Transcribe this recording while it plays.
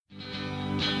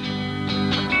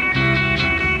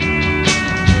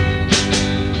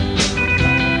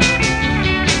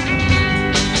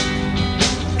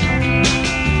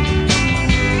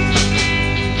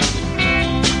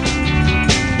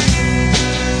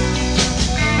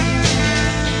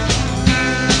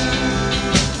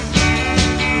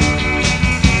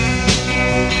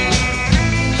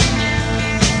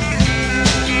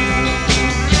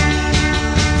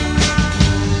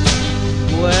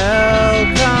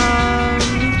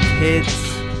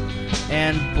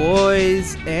and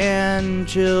boys and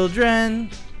children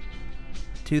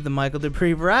to the Michael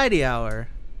Dupree Variety Hour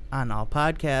on all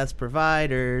podcast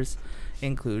providers,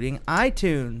 including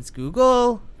iTunes,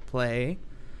 Google Play,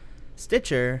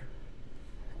 Stitcher,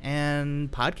 and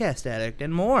Podcast Addict,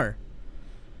 and more.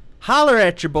 Holler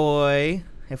at your boy.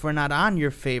 If we're not on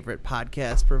your favorite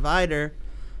podcast provider,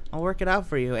 I'll work it out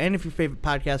for you. And if your favorite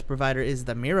podcast provider is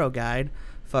the Miro Guide,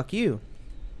 fuck you.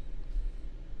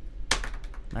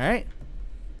 All right.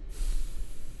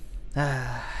 It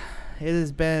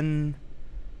has been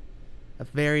a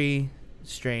very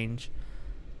strange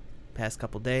past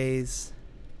couple days.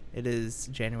 It is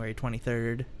January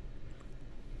 23rd.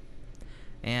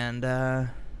 And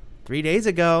 3 days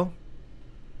ago,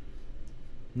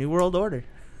 New World Order.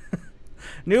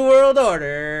 New World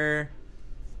Order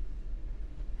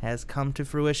has come to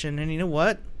fruition. And you know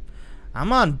what?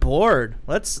 I'm on board.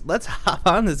 Let's hop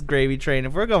on this gravy train.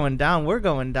 If we're going down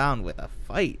with a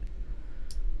fight.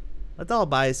 Let's all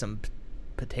buy some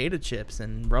potato chips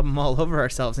and rub them all over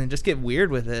ourselves and just get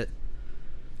weird with it.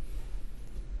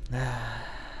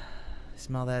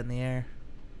 Smell that in the air.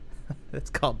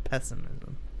 It's called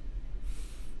pessimism.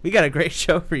 We got a great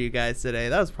show for you guys today.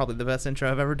 That was probably the best intro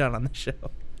I've ever done on the show.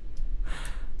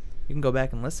 You can go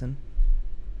back and listen.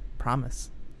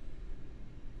 Promise.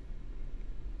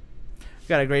 We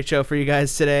got a great show for you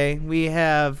guys today. We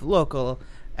have local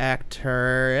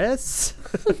actress,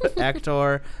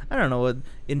 actor. I don't know what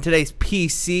in today's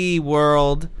PC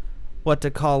world what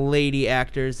to call lady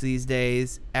actors these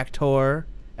days. Actor,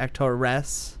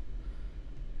 actoress,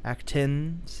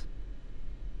 actins.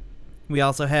 We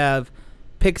also have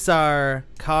Pixar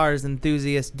Cars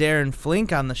enthusiast Darren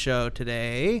Flink on the show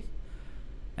today.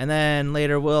 And then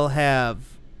later we'll have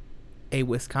a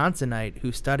Wisconsinite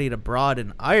who studied abroad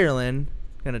in Ireland.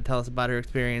 Going to tell us about her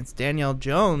experience. Danielle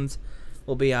Jones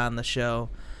will be on the show.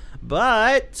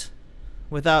 But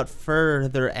without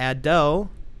further ado,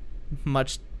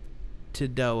 much to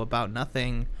do about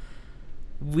nothing,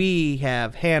 we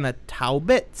have Hannah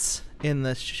Taubitz in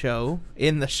the show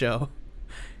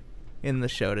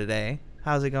today.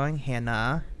 How's it going,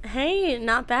 Hannah? Hey,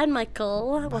 not bad,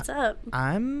 Michael. What's up?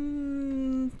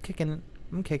 I'm kicking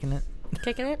it.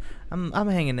 Kicking it? I'm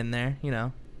hanging in there, you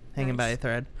know. Hanging Nice. by a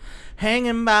thread.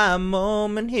 Hanging by a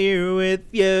moment here with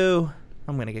you.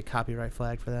 I'm going to get copyright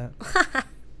flagged for that.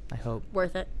 I hope.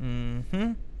 Worth it.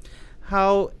 Mm-hmm.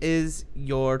 How is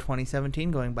your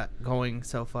 2017 going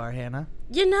so far, Hannah?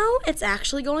 You know, it's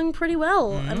actually going pretty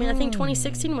well. I mean, I think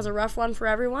 2016 was a rough one for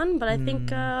everyone, but I think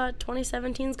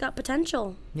 2017's got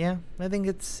potential. Yeah, I think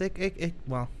it's sick.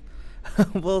 Well,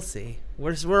 we'll see.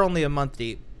 We're only a month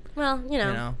deep. Well, you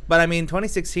know. But I mean,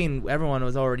 2016, everyone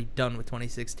was already done with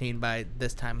 2016 by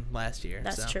this time last year.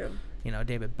 That's true. You know,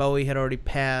 David Bowie had already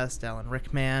passed. Alan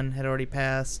Rickman had already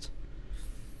passed.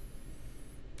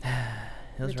 It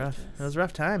was Ridiculous. rough. It was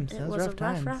rough times. It was a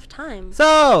rough time.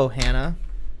 So, Hannah,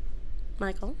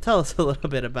 Michael? tell us a little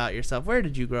bit about yourself. Where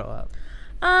did you grow up?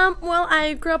 Well,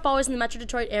 I grew up always in the Metro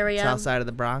Detroit area. South side of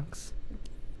the Bronx?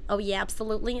 Oh, yeah,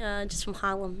 absolutely. Just from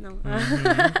Harlem. No.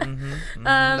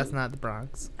 That's not the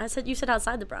Bronx. You said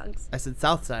outside the Bronx. I said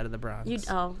south side of the Bronx.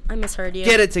 I misheard you.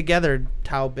 Get it together,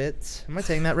 Taubitz. Am I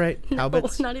saying that right?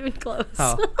 Taubitz? No, not even close.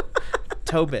 Oh.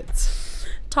 Taubitz.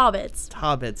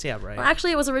 Taubitz, yeah, right. Well,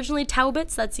 actually, it was originally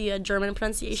Taubitz. That's the German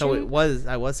pronunciation. So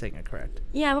I was saying it correct.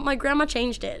 Yeah, but my grandma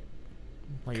changed it.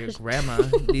 Well, your grandma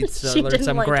needs to She learn didn't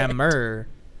some like it. grammar.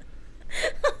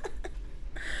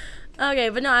 Okay,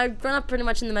 but no, I've grown up pretty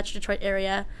much in the Metro Detroit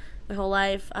area my whole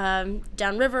life.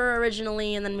 Downriver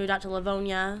originally, and then moved out to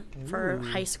Livonia for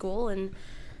high school, and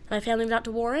my family moved out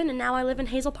to Warren, and now I live in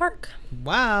Hazel Park.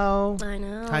 Wow. I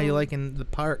know. How you liking the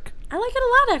park? I like it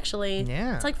a lot, actually.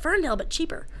 Yeah. It's like Ferndale, but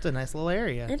cheaper. It's a nice little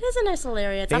area. It is a nice little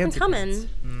area. It's Fancy up and coming. pants.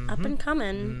 Mm-hmm. Up and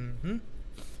coming. Mm-hmm.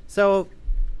 So,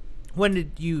 when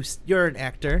did you're an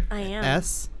actor. I am.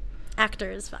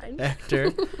 Actor is fine.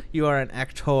 Actor. You are an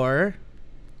actor.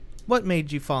 What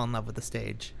made you fall in love with the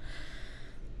stage?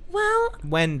 Well,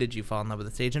 When did you fall in love with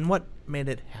the stage, and what made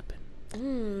it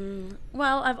happen?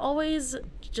 Well, I've always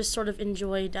just sort of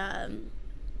enjoyed, I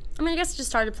guess just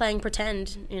started playing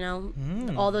pretend,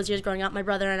 all those years growing up, my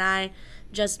brother and I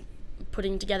just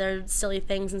putting together silly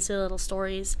things and silly little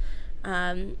stories.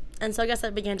 And so I guess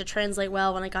that began to translate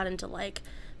well when I got into,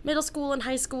 middle school and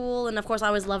high school, and of course I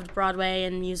always loved Broadway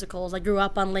and musicals. I grew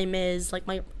up on Les Mis.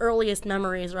 My earliest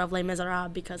memories are of Les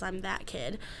Miserables because I'm that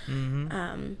kid. Mm-hmm.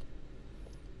 And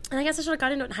I guess I sort of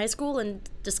got into it in high school and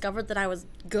discovered that I was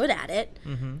good at it,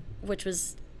 Mm-hmm. which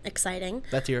was exciting.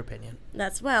 That's your opinion.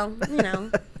 That's, I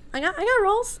got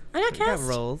roles. I got cast. got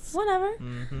roles. Whatever.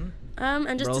 Mm-hmm.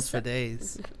 And just rolls for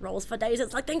days. Rolls for days.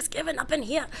 It's like Thanksgiving up in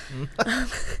here.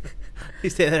 You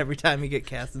say that every time you get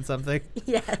cast in something?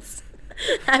 Yes.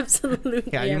 Absolutely.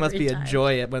 Yeah, you must be time. a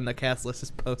joy when the cast list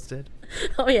is posted.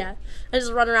 Oh, yeah. I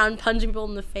just run around punching people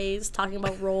in the face, talking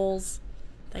about rolls.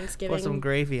 Thanksgiving. Pour some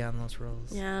gravy on those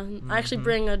rolls. Yeah. I actually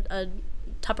bring a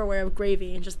Tupperware of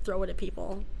gravy and just throw it at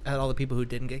people. At all the people who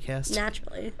didn't get cast?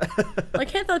 Naturally. Well, I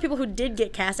can't throw the people who did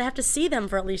get cast. I have to see them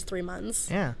for at least 3 months.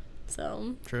 Yeah.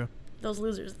 So. True. Those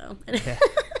losers, though. Yeah.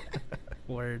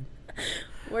 Word.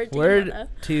 Word to your mother.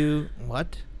 To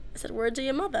what? I said word to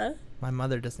your mother. My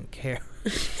mother doesn't care.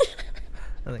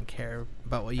 Doesn't care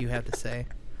about what you have to say.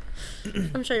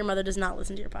 I'm sure your mother does not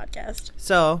listen to your podcast.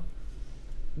 So,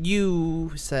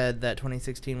 you said that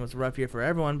 2016 was a rough year for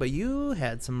everyone, but you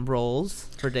had some roles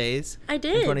for days. I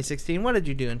did. In 2016. What did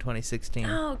you do in 2016?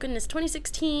 Oh, goodness.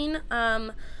 2016,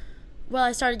 well,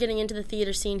 I started getting into the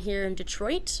theater scene here in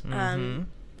Detroit,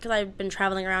 because I've been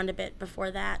traveling around a bit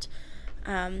before that.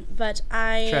 But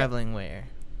I... Traveling where?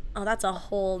 Oh, that's a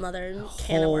whole nother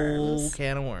can of worms.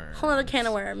 Whole other can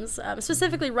of worms.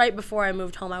 Specifically, right before I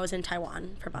moved home, I was in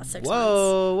Taiwan for about 6 months.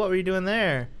 Whoa, what were you doing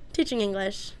there? Teaching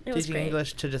English. It was great. Teaching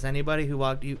English to just anybody who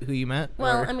you met?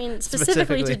 Well, I mean,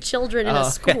 specifically to children in a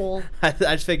school. Okay.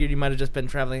 I just figured you might have just been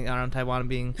traveling around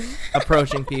Taiwan and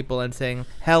approaching people and saying,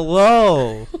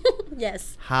 hello.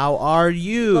 Yes. How are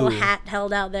you? Little hat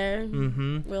held out there.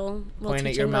 Mm-hmm. We'll Point teach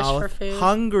at your English mouth, for food.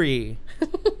 hungry.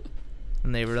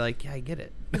 And they were like, yeah, I get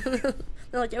it. They're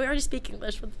like, yeah, we already speak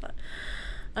English. What the fuck?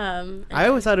 I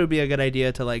always thought it would be a good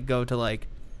idea to go to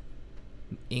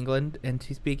England and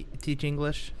teach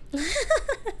English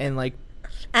and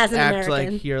as an act American.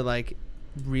 like you're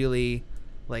really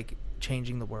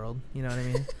changing the world. You know what I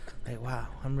mean? Wow,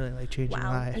 I'm really changing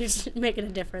lives. You're just making a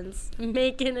difference.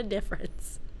 Making a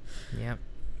difference. Yep.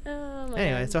 Oh my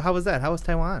Anyway, God. so how was that? How was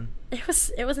Taiwan? It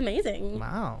was amazing.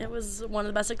 Wow. It was one of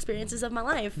the best experiences of my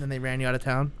life. And then they ran you out of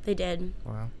town? They did.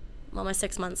 Wow. Well, my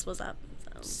 6 months was up.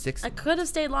 So 6 months. I could have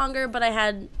stayed longer, but I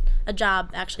had a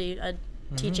job, actually, a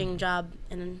teaching job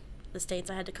in the States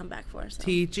I had to come back for. So.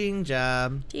 Teaching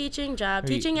job.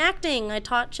 Teaching acting. I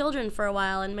taught children for a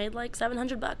while and made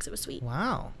 $700. It was sweet.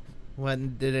 Wow.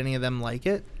 Did any of them like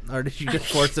it? Or did you just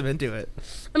force them into it?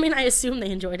 I mean, I assume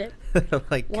they enjoyed it.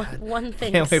 God, one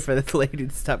thing. Can't wait for this lady to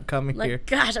stop coming here.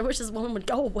 Gosh, I wish this woman would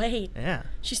go away. Yeah.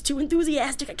 She's too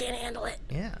enthusiastic. I can't handle it.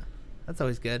 Yeah. That's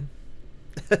always good.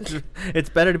 It's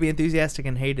better to be enthusiastic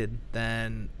and hated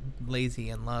than lazy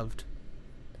and loved.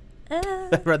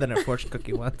 Rather than a fortune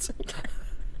cookie once.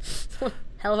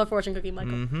 Hell of a fortune cookie,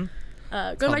 Michael. Mm-hmm.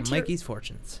 Going back to Mikey's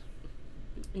Fortunes.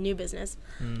 New business.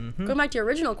 Mm-hmm. Going back to your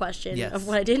original question Yes. of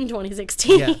what I did in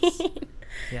 2016.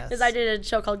 Yes. Is I did a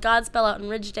show called Godspell out in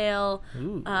Ridgedale.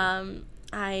 Ooh.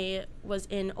 I was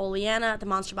in Oleana at the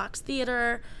Monster Box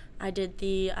Theater. I did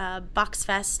the Box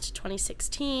Fest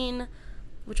 2016,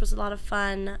 which was a lot of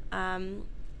fun. I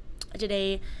did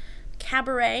a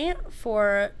cabaret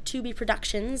for 2B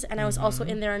Productions, and I was also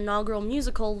in their inaugural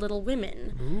musical, Little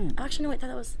Women. Ooh. Actually, no, wait,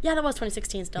 that was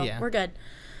 2016 still. Yeah. We're good.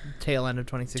 Tail end of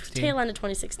 2016. Tail end of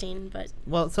 2016, but...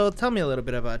 Well, so tell me a little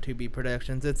bit about 2B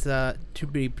Productions. It's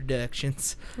 2B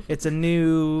Productions. It's a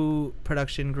new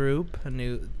production group, a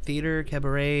new theater,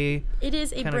 cabaret. It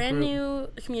is a brand new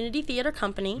community theater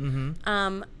company.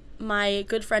 Mm-hmm. My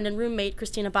good friend and roommate,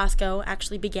 Christina Bosco,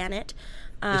 actually began it.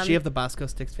 Is she of the Bosco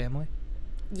Sticks family?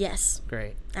 Yes.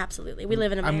 Great. Absolutely. We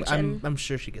live in a mansion. I'm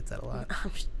sure she gets that a lot.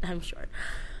 I'm sure.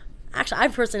 Actually,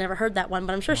 I've personally never heard that one,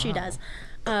 but I'm sure she does.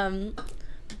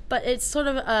 But it's sort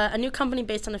of a new company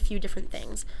based on a few different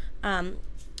things.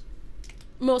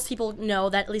 Most people know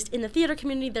that, at least in the theater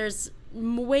community, there's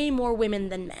way more women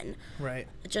than men. Right.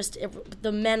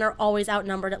 The men are always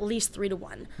outnumbered at least 3 to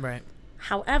 1. Right.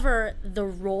 However, the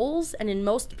roles, and in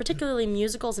most, particularly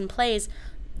musicals and plays,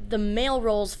 the male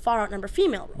roles far outnumber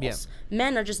female roles. Yeah.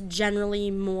 Men are just generally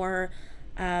more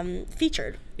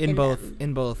featured in both them.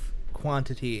 in both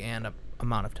quantity and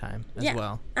amount of time as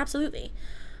well. Absolutely.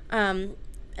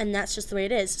 And that's just the way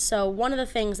it is. So one of the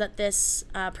things that this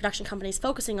production company is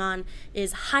focusing on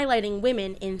is highlighting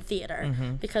women in theater,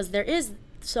 because there is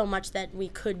so much that we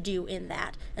could do in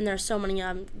that, and there are so many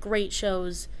great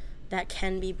shows that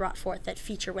can be brought forth that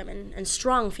feature women and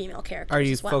strong female characters. Are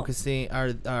you as well. focusing?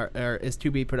 Is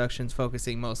 2B Productions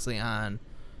focusing mostly on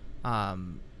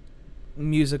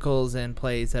musicals and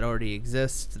plays that already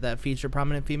exist that feature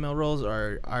prominent female roles,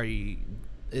 or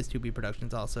is 2B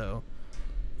Productions also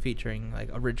featuring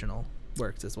original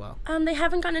works as well? They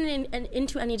haven't gotten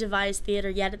into any devised theater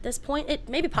yet at this point. It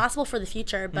may be possible for the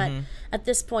future, but at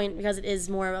this point, because it is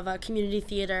more of a community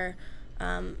theater,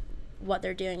 what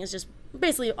they're doing is just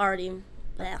basically already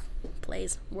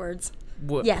plays words.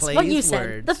 Yes, what you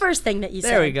said. The first thing that you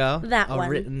said. There we go. That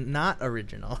one. Not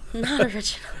original. Not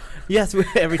original. Yes,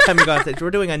 every time we go on stage,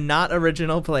 we're doing a not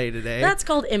original play today. That's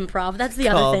called improv. That's the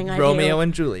other thing I do. Romeo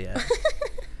and Juliet.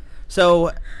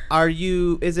 So,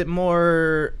 is it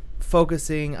more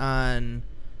focusing on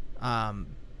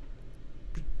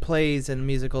plays and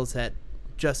musicals that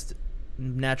just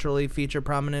naturally feature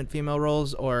prominent female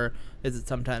roles, or is it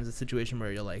sometimes a situation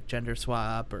where you'll like gender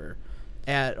swap or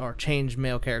change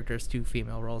male characters to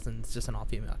female roles and it's just an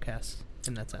all-female cast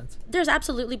in that sense? There's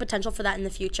absolutely potential for that in the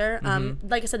future.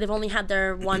 Like I said, they've only had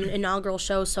their one inaugural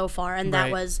show so far, and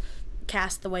that was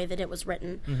cast the way that it was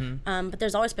written. But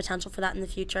there's always potential for that in the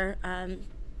future.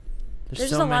 There's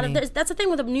just a lot of... That's the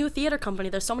thing with a new theater company.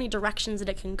 There's so many directions that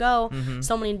it can go,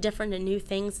 so many different and new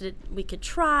things that we could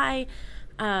try.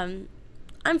 I'm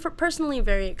personally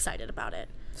very excited about it.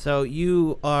 So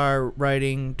you are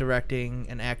writing, directing,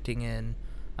 and acting in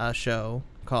a show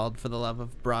called For the Love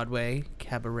of Broadway,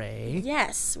 Cabaret.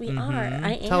 Yes, we are.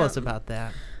 I am. Tell us about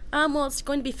that. Well, it's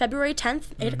going to be February 10th,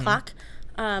 8 o'clock.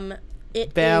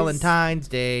 It Valentine's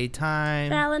Day time.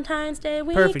 Valentine's Day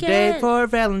weekend. Perfect day for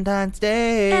Valentine's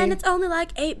Day. And it's only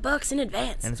like $8 in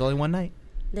advance. And it's only one night.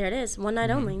 There it is, one night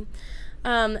only.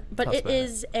 But it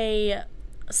is a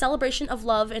celebration of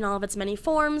love in all of its many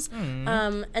forms,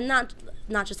 and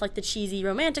not just like the cheesy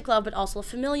romantic love, but also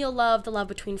familial love, the love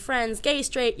between friends, gay,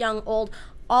 straight, young, old,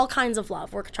 all kinds of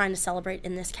love we're trying to celebrate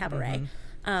in this cabaret.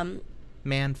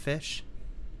 Man, fish.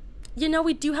 You know,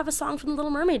 we do have a song from The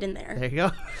Little Mermaid in there. There you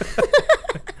go.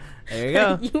 There you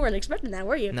go. You weren't expecting that,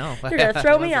 were you? No. You're going to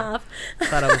throw me off. I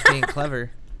thought I was being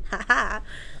clever. Ha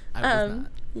I was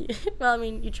not. Well, I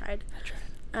mean, you tried.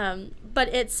 I tried. But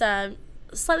it's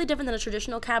slightly different than a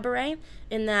traditional cabaret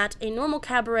in that a normal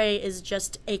cabaret is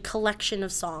just a collection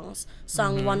of songs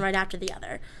sung one right after the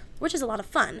other, which is a lot of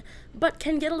fun, but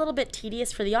can get a little bit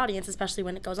tedious for the audience, especially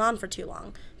when it goes on for too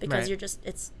long, because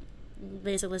it's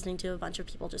basically listening to a bunch of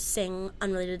people just sing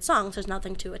unrelated songs. There's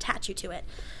nothing to attach you to it.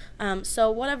 So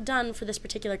what I've done for this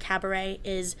particular cabaret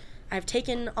is I've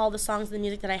taken all the songs and the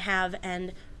music that I have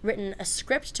and written a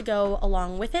script to go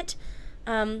along with it.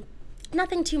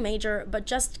 Nothing too major, but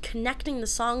just connecting the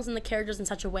songs and the characters in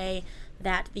such a way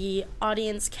that the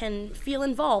audience can feel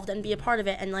involved and be a part of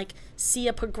it and like see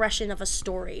a progression of a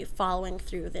story following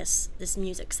through this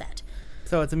music set.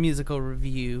 So it's a musical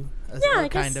review,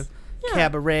 kind of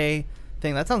cabaret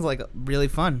thing. That sounds like really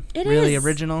fun. It really is.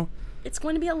 Original. It's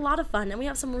going to be a lot of fun, and we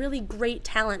have some really great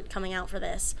talent coming out for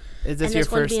this. Is this and your there's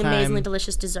going first to be time? Amazingly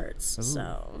delicious desserts.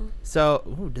 Ooh.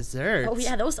 Desserts. Oh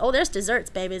yeah, there's desserts,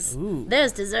 babies. Ooh.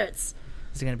 There's desserts.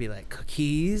 Is it gonna be like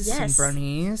cookies and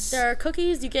brownies? There are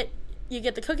cookies. You get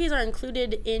the cookies are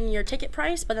included in your ticket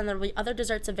price, but then there will be other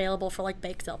desserts available for like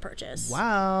bake sale purchase.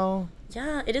 Wow.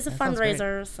 Yeah, it is a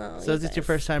fundraiser. So is this your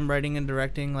first time writing and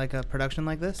directing like a production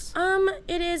like this?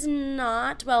 It is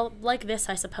not. Well, like this,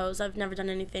 I suppose. I've never done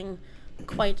anything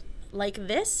quite like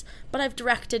this, but I've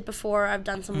directed before. I've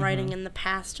done some writing in the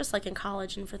past, just like in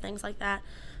college and for things like that.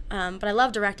 But I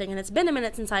love directing, and it's been a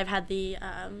minute since I've had the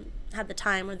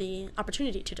time or the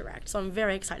opportunity to direct, so I'm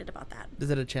very excited about that. Is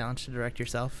it a challenge to direct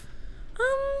yourself?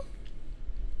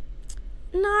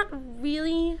 Not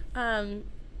really.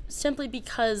 Simply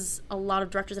because a lot of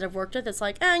directors that I've worked with, it's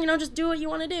like, just do what you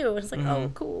want to do. And it's like, oh,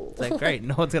 cool. It's like, great.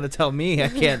 No one's going to tell me I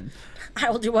can't. I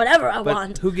will do whatever I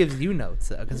want. Who gives you notes,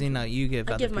 though? Because, you give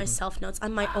I give myself notes.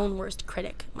 I'm my own worst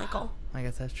critic, Michael. I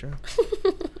guess that's true.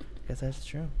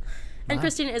 And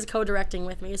Christina is co-directing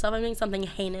with me, so if I'm doing something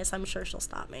heinous, I'm sure she'll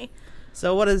stop me.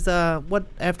 So what is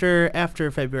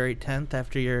after February 10th,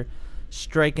 after you're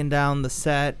striking down the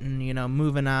set and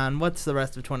moving on, what's the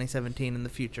rest of 2017 in the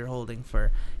future holding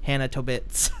for Hannah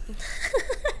Taubitz?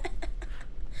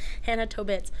 Hannah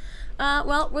Taubitz.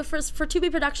 Well, for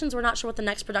 2B Productions, we're not sure what the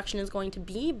next production is going to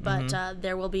be, but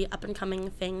there will be up-and-coming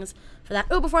things for that.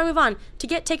 Oh, before I move on, to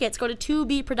get tickets, go to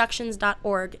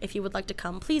 2bproductions.org. If you would like to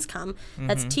come, please come.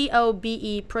 That's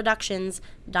TOBE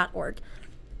Productions.org.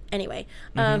 Anyway.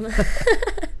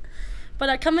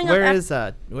 But coming up...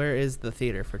 Where is the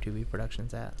theater for 2B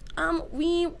Productions at?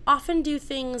 We often do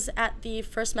things at the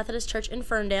First Methodist Church in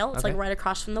Ferndale. It's like right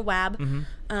across from the WAB.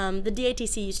 The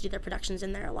DATC used to do their productions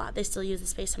in there a lot. They still use the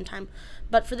space sometime.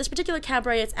 But for this particular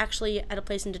cabaret, it's actually at a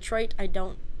place in Detroit. I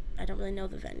don't really know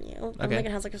the venue. I don't think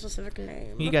it has like a specific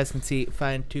name. You guys can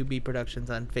find 2B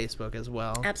Productions on Facebook as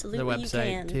well. Absolutely, their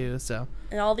website you can. Too. So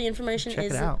and all the information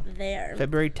is there.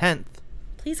 February 10th.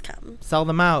 Please come. Sell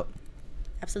them out.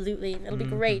 Absolutely. It'll be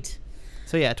great.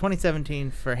 So, 2017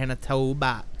 for Hannah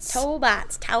Taubitz.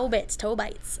 Taubitz. Toe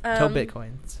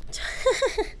Bitcoins.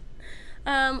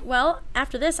 Well,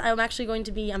 after this, I'm actually going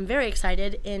to be, I'm very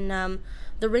excited, in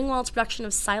the Ringwald's production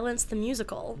of Silence the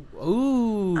Musical.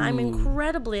 Ooh. I'm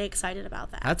incredibly excited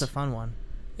about that. That's a fun one.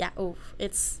 Yeah,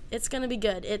 it's going to be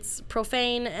good. It's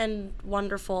profane and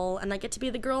wonderful, and I get to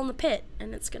be the girl in the pit,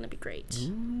 and it's going to be great.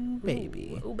 Ooh,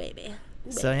 baby. Ooh, baby.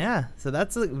 So, yeah. So,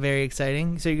 that's very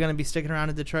exciting. So, you're going to be sticking around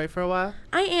in Detroit for a while?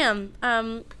 I am.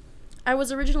 I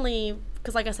was originally,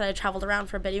 because like I said, I traveled around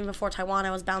for a bit. Even before Taiwan,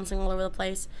 I was bouncing all over the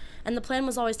place. And the plan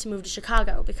was always to move to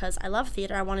Chicago, because I love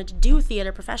theater. I wanted to do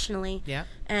theater professionally. Yeah.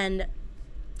 And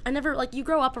I never, like, you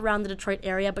grow up around the Detroit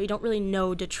area, but you don't really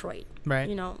know Detroit. Right.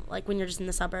 You know, like when you're just in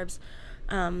the suburbs.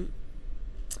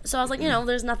 So I was like,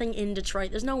 there's nothing in Detroit.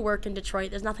 There's no work in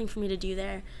Detroit. There's nothing for me to do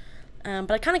there.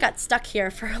 But I kind of got stuck here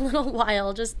for a little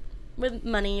while, just with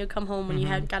money. You come home when you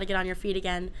had got to get on your feet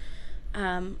again.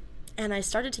 And I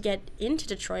started to get into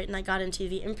Detroit, and I got into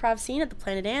the improv scene at the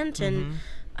Planet Ant, and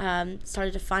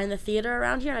started to find the theater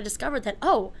around here, and I discovered that,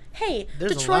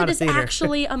 There's Detroit is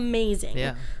actually amazing.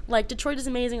 Yeah. Like, Detroit is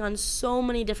amazing on so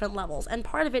many different levels, and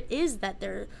part of it is that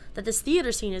this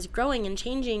theater scene is growing and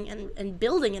changing and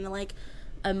building in, like,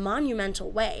 a monumental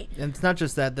way. And it's not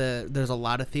just that there's a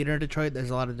lot of theater in Detroit. There's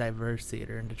a lot of diverse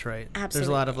theater in Detroit. Absolutely. There's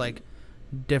a lot of, like,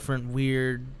 different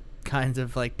weird kinds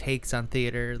of, like, takes on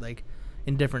theater, like,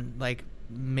 in different, like,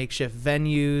 makeshift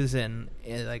venues and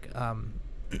like,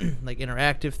 like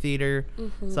interactive theater,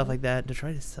 stuff like that.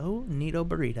 Detroit is so neato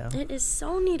burrito. It is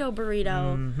so neato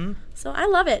burrito. So I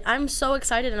love it. I'm so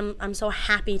excited, and I'm so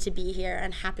happy to be here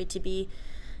and happy to be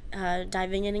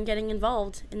diving in and getting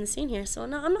involved in the scene here. So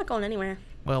no, I'm not going anywhere.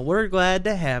 Well, we're glad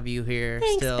to have you here.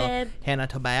 Thanks, still, babe. Hannah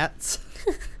Taubitz.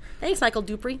 Thanks, Michael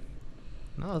Dupree.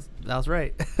 No, that was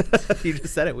right. You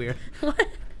just said it weird. What?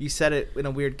 You said it in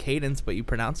a weird cadence, but you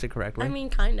pronounced it correctly. I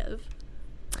mean, kind of.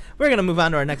 We're going to move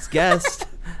on to our next guest.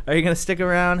 Are you going to stick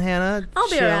around, Hannah? I'll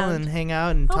be Chill around. and hang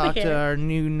out and I'll talk be to here. our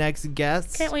new next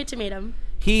guest. Can't wait to meet him.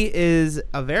 He is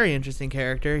a very interesting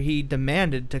character. He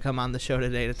demanded to come on the show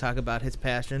today to talk about his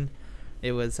passion.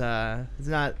 It was it's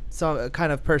not so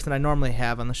kind of person I normally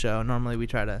have on the show. Normally we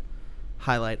try to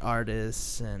highlight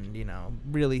artists and,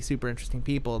 really super interesting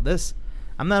people.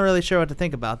 I'm not really sure what to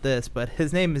think about this, but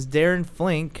his name is Darren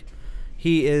Flink.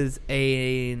 He is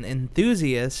an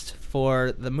enthusiast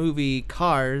for the movie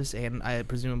Cars, and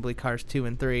presumably Cars 2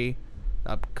 and 3,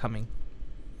 upcoming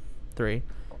 3.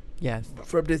 Yes.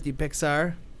 From Disney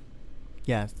Pixar.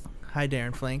 Yes. Hi,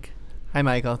 Darren Flink. Hi,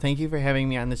 Michael. Thank you for having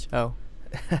me on the show.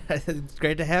 It's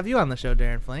great to have you on the show,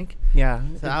 Darren Flink. Yeah.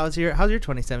 So how's your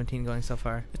 2017 going so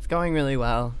far? It's going really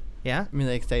well. Yeah? I'm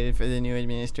really excited for the new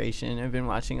administration. I've been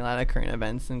watching a lot of current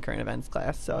events in current events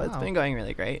class, so it's been going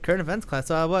really great. Current events class.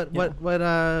 What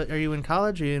are you in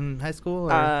college? Are you in high school?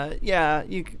 Or? High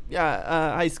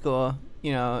school.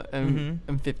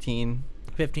 I'm 15.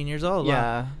 15 years old.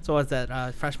 Yeah. Wow. So what's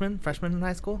that? Freshman in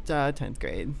high school? 10th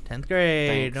grade. 10th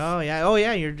grade. Thanks. Oh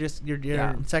yeah. You're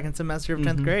second semester of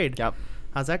 10th grade. Yep.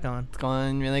 How's that going? It's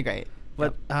going really great.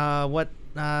 What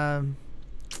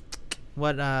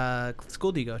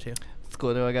school do you go to?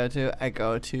 School do I go to? I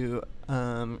go to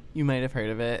you might have heard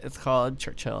of it. It's called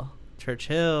Churchill High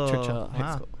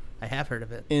High School. I have heard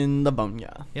of it. In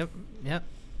Livonia. Yep.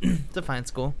 It's a fine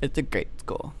school. It's a great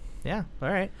school. Yeah. All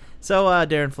right. So,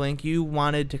 Darren Flink, you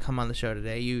wanted to come on the show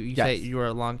today. You Yes. say you were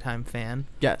a longtime fan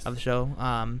Yes. of the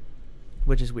show,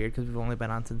 which is weird because we've only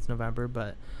been on since November,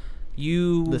 but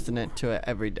you Listen to it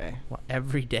every day.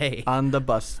 every day. On the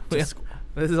bus to We- school.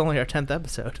 This is only our 10th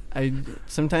episode.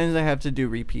 Sometimes I have to do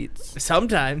repeats.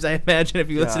 Sometimes, I imagine if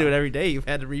you listen to Yeah. it every day, you've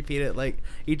had to repeat it like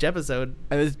each episode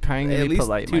I was trying to at be least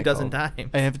polite, 2 dozen Michael.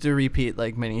 times. I have to repeat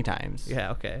like many times.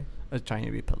 Yeah, okay. I was trying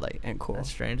to be polite and cool. That's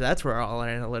strange. That's where all our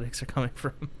analytics are coming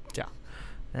from. Yeah.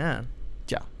 Yeah.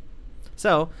 Yeah.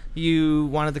 So, you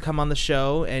wanted to come on the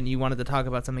show, and you wanted to talk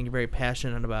about something you're very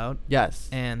passionate about, Yes.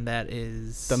 and that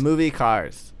is... The movie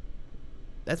Cars.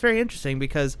 That's very interesting,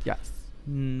 because Yes.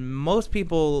 most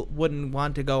people wouldn't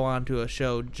want to go on to a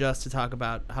show just to talk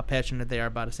about how passionate they are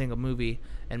about a single movie,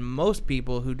 and most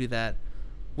people who do that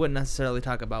wouldn't necessarily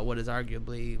talk about what is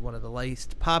arguably one of the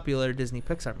least popular Disney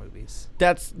Pixar movies.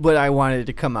 That's what I wanted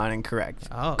to come on and correct.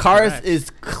 Oh, Cars correct. is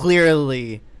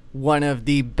clearly one of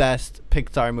the best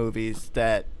Pixar movies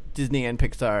that Disney and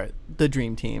Pixar, the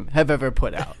Dream Team, have ever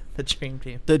put out. The Dream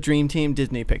Team. The Dream Team,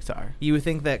 Disney, Pixar. You would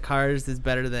think that Cars is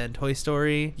better than Toy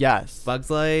Story, Yes. Bugs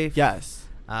Life, Yes.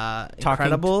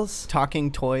 Incredibles,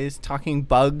 Talking toys, talking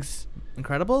bugs.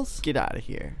 Incredibles, Get out of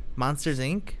here. Monsters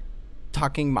Inc.,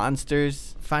 Talking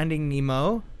monsters. Finding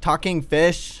Nemo. Talking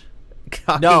fish.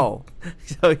 Talking- No.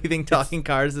 So you think Talking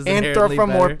Cars is inherently better?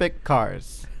 Anthropomorphic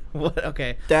cars. What?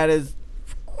 Okay. That is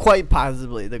quite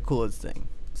possibly the coolest thing.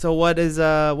 So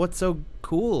what's so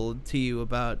cool to you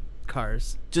about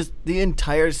Cars? Just the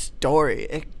entire story.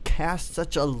 It casts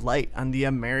such a light on the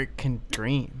American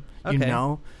dream. Okay. You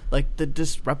know? Like the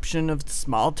disruption of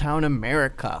small town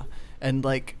America, and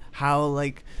like how,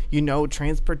 like, you know,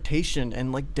 transportation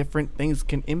and like different things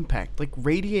can impact. Like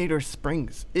Radiator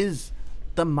Springs is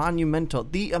the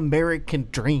American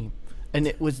dream, and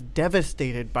it was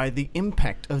devastated by the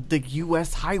impact of the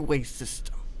U.S. highway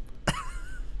system.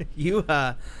 You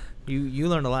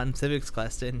learned a lot in civics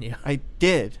class, didn't you? I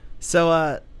did.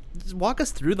 So just walk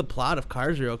us through the plot of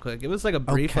Cars real quick. It was like a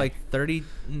brief, Okay. like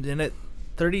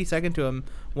 30 second to a 1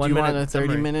 Do you minute want a 30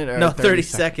 summary. minute or No, a 30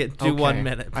 second? second to 1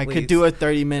 minute, I please. could do a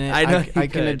 30 minute. I know you I can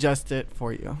could. adjust it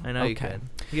for you. I know you could.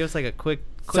 Give us like a quick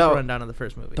So, rundown of the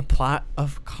first movie. The plot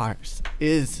of Cars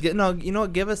is... No, you know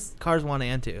what? Give us Cars 1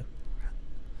 and 2.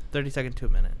 30 second to a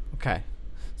minute. Okay.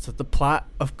 So the plot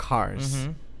of Cars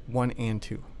 1 and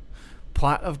 2.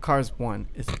 Plot of Cars 1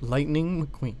 is Lightning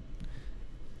McQueen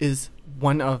is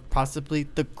one of possibly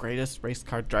the greatest race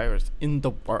car drivers in the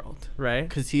world. Right.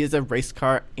 Because he is a race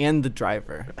car and the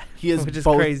driver. He is Which is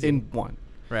both crazy. in one.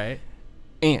 Right.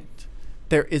 And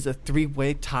there is a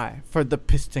 3-way tie for the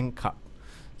Piston Cup.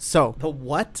 So The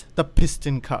what? the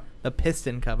Piston Cup. The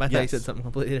Piston Cup. I thought you Yes. said something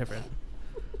completely different.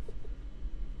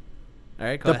 All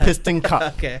right, go The ahead. Piston Cup.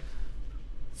 Okay.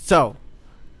 So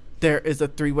there is a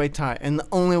 3-way tie, and the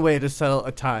only way to settle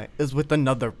a tie is with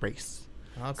another race.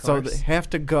 Of So course. they have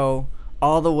to go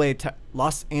all the way to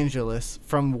Los Angeles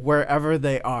from wherever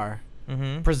they are,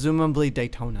 Mm-hmm. presumably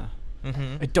Daytona.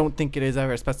 Mm-hmm. I don't think it is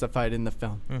ever specified in the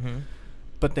film, Mm-hmm.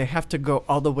 but they have to go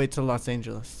all the way to Los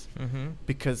Angeles Mm-hmm.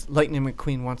 because Lightning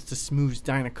McQueen wants to smooth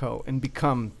Dynaco and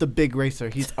become the big racer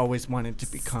he's always wanted to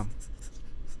become.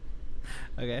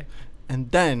 Okay. And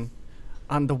then,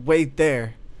 on the way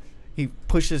there, he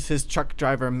pushes his truck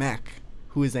driver, Mac,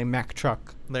 who is a Mack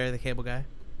truck. Larry the Cable Guy.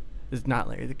 Is not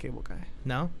Larry the Cable Guy.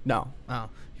 No. No. Oh.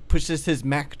 He pushes his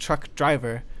Mack truck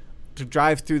driver to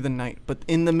drive through the night. But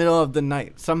in the middle of the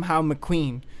night, somehow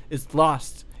McQueen is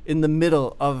lost in the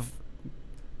middle of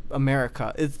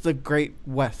America. It's the Great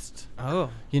West, Oh.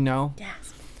 you know?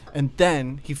 Yes. And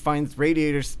then he finds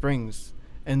Radiator Springs.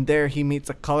 And there he meets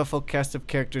a colorful cast of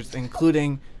characters,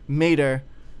 including Mater,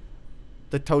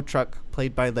 the tow truck,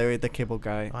 played by Larry the Cable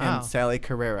Guy, Wow. and Sally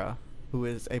Carrera, who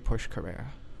is a Porsche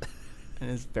Carrera. And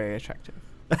is very attractive.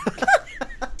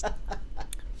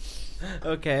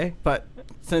 Okay. But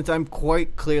since I'm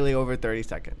quite clearly over 30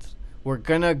 seconds, we're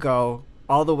gonna go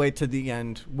all the way to the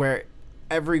end where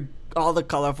all the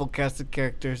colorful cast of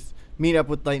characters meet up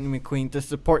with Lightning McQueen to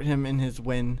support him in his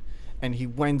win, and he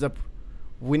winds up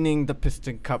winning the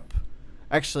Piston Cup.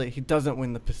 Actually, he doesn't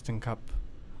win the Piston Cup.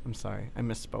 I'm sorry, I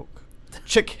misspoke.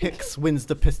 Chick Hicks wins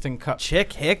the Piston Cup.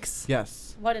 Chick Hicks.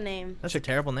 Yes. What a name. That's a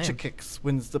terrible name. Chick Hicks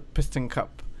wins the Piston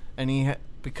Cup, and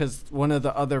because one of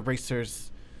the other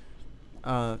racers,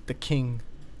 the King,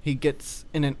 he gets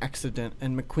in an accident,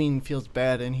 and McQueen feels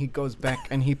bad, and he goes back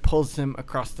and he pulls him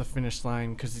across the finish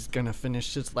line because he's gonna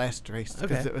finish his last race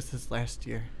because Okay. it was his last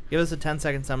year. Give us a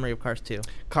 10-second summary of Cars 2.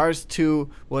 Cars 2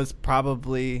 was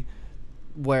probably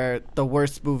where the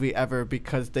worst movie ever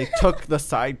because they took the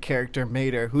side character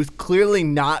Mater, who's clearly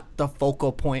not the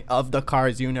focal point of the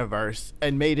Cars universe,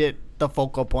 and made it the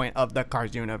focal point of the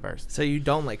Cars universe. So you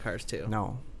don't like Cars 2?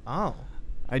 No, Oh.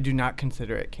 I do not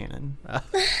consider it canon.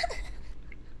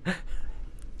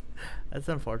 That's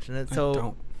unfortunate. I So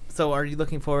don't. so are you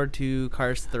looking forward to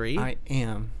Cars 3? I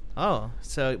am. Oh,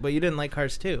 so but you didn't like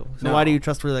Cars 2. So No. why do you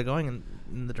trust where they're going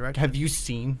in the direction? Have you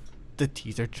seen the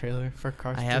teaser trailer for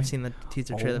Cars 3? I have seen the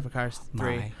teaser trailer Oh for Cars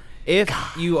 3. my If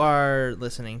God. you are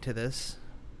listening to this,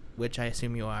 which I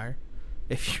assume you are,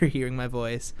 if you're hearing my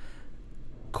voice,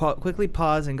 quickly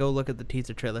pause and go look at the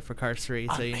teaser trailer for Cars 3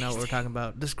 so you know what we're Amazing. talking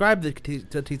about. Describe the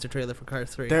teaser trailer for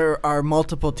Cars 3. There are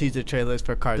multiple teaser trailers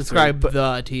for Cars 3. Describe but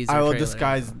the teaser I will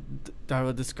trailer. I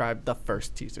will describe the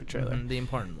first teaser trailer. The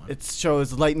important one. It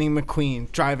shows Lightning McQueen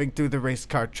driving through the race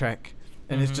car track,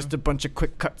 and it's Mhm. just a bunch of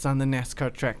quick cuts on the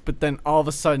NASCAR track. But then all of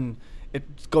a sudden,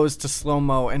 it goes to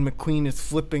slow-mo, and McQueen is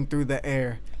flipping through the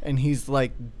air, and he's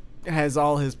like, has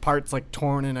all his parts like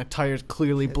torn and a tire's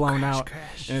clearly blown Crash, out,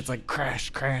 crash. and it's like crash,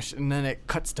 crash, and then it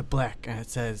cuts to black, and it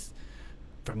says,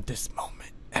 "From this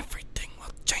moment, everything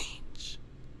will change."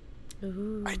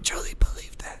 Ooh. I truly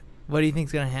believe that. What do you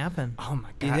think's gonna happen? Oh my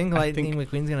god! Do you think I Lightning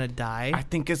McQueen's gonna die? I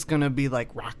think it's gonna be like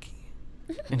Rocky.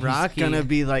 And Rocky. He's gonna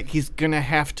be like, he's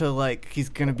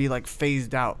gonna be like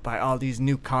phased out by all these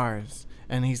new cars,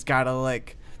 and he's gotta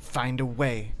like find a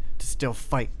way to still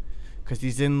fight, cause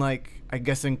he's in like, I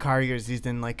guess in car years he's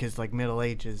in like his like middle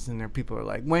ages, and there people are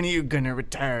like, when are you gonna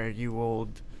retire, you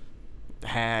old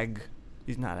hag?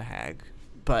 He's not a hag,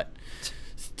 but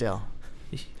still,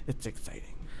 it's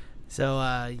exciting.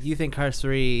 So you think Cars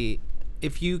 3,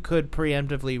 if you could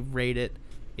preemptively rate it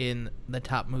in the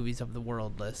top movies of the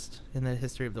world list, in the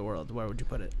history of the world, where would you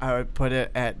put it? I would put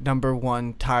it at number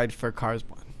 1, tied for Cars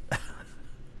 1.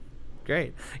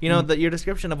 Great. You know, your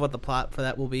description of what the plot for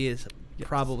that will be is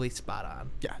probably spot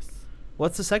on. Yes.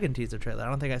 What's the second teaser trailer? I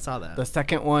don't think I saw that. The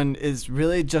second one is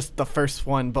really just the first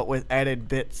one, but with added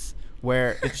bits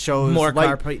where it shows more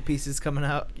car pieces coming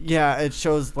out. Yeah, it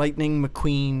shows Lightning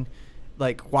McQueen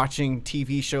like watching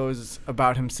TV shows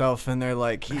about himself, and they're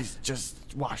like, he's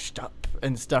just washed up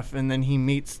and stuff, and then he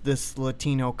meets this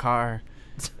Latino car,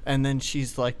 and then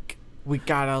she's like, we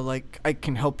gotta, like, I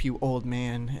can help you, old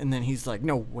man, and then he's like,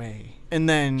 no way. And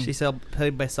then she's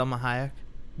played by Selma Hayek.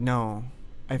 No,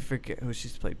 I forget who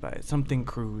she's played by. Something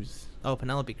Cruz. Oh,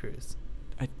 Penelope Cruz.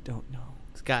 I don't know.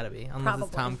 It's gotta be, unless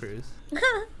it's Tom Cruise.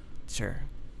 Sure.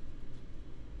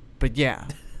 But yeah,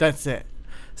 that's it.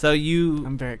 So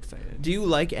I'm very excited. Do you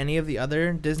like any of the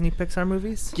other Disney Pixar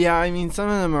movies? Yeah, I mean, some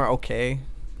of them are okay.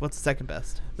 What's the second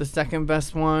best? The second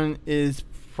best one is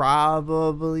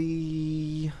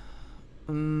probably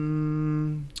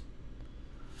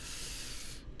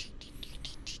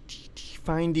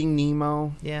Finding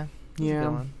Nemo. Yeah.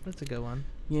 That's a good one.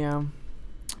 Yeah.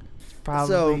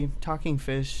 Probably Talking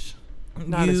Fish.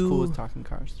 Not as cool as Talking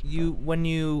Cars. When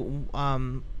you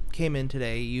came in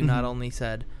today, you not only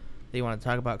said that you wanted to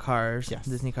talk about cars,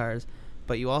 Disney cars,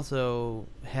 but you also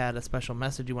had a special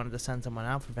message you wanted to send someone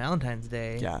out for Valentine's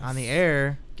Day on the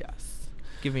air. Yes.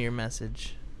 Give me your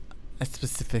message. I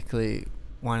specifically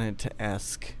wanted to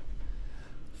ask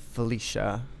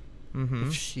Felicia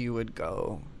if she would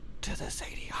go to the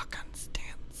Sadie Hawkins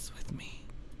dance with me.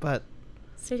 But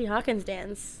Sadie Hawkins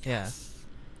dance. Yeah.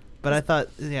 But I thought,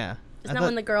 Isn't that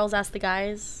when the girls ask the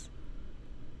guys?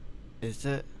 Is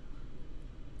it?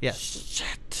 Yes.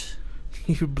 Shit.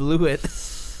 You blew it.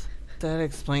 That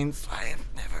explains why I've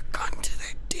never gone to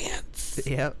that dance.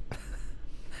 Yep.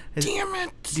 Damn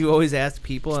it. Do you always ask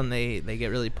people and they get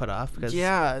really put off because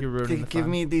you're ruining the fun? They give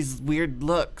me these weird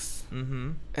looks.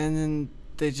 Mm-hmm. And then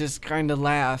they just kind of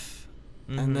laugh.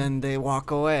 Mm-hmm. And then they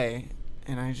walk away.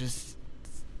 And I just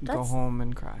go home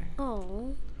and cry.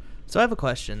 Oh. So I have a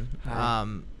question. Hi.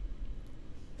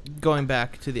 Going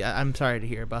back to I'm sorry to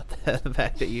hear about the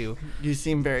fact that you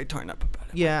seem very torn up about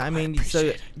it. Yeah, I mean,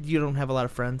 so you don't have a lot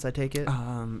of friends, I take it?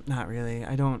 Not really.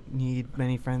 I don't need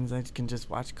many friends. I can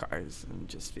just watch Cars and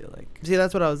just feel like... See,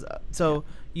 that's what I was...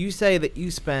 you say that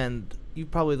you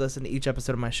probably listen to each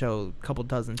episode of my show a couple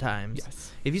dozen times.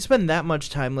 Yes. If you spend that much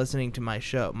time listening to my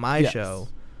show,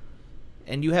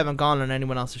 and you haven't gone on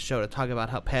anyone else's show to talk about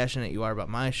how passionate you are about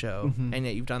my show, and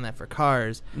yet you've done that for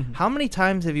Cars, how many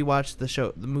times have you watched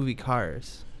the movie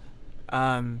Cars?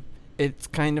 It's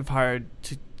kind of hard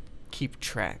to keep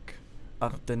track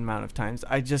of the amount of times.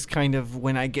 I just kind of,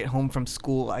 when I get home from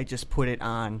school, I just put it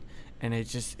on, and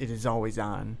it is always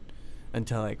on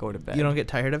until I go to bed. You don't get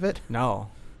tired of it?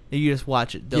 No. You just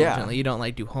watch it diligently. Yeah. You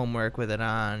don't do homework with it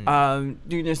on.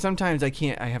 Sometimes I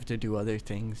can't. I have to do other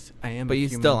things. But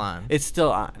it's still on. It's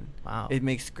still on. Wow. It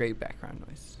makes great background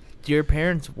noise. Do your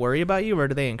parents worry about you, or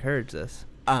do they encourage this?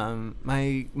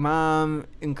 My mom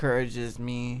encourages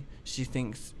me. She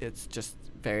thinks it's just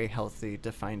very healthy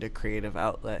to find a creative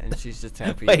outlet, and she's just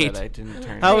happy that I didn't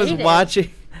turn. I was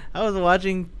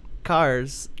watching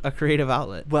Cars, a creative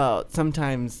outlet. Well,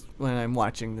 sometimes when I'm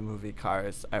watching the movie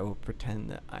Cars, I will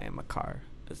pretend that I am a car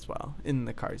as well in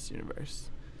the Cars universe.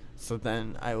 So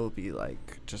then I will be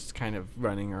like just kind of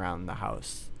running around the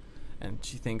house, and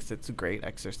she thinks it's a great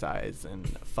exercise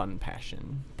and a fun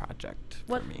passion project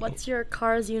for me. What's your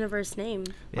Cars universe name?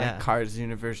 My Cars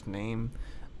universe name,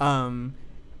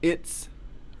 it's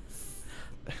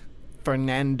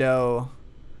Fernando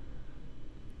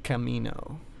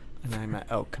Camino. And I'm at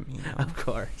El Camino. Of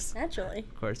course. Naturally.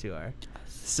 Of course you are.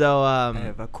 So, I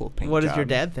have a cool paint what job. Does your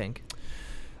dad think?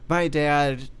 My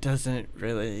dad doesn't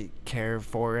really care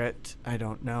for it. I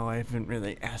don't know. I haven't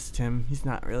really asked him. He's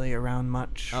not really around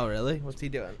much. Oh, really? What's he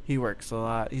doing? He works a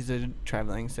lot. He's a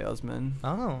traveling salesman.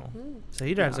 Oh. So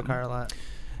he drives a car a lot.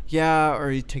 Yeah, or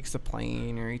he takes a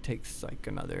plane, or he takes, like,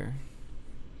 another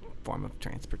form of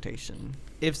transportation.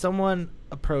 If someone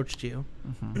approached you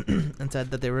and said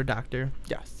that they were a doctor...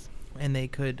 Yes. And they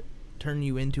could turn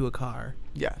you into a car.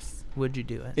 Yes. Would you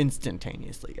do it?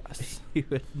 Instantaneously, yes. You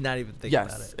would not even think about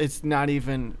it. Yes. It's not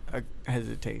even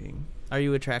hesitating. Are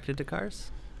you attracted to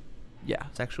cars? Yeah.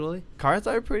 Sexually? Cars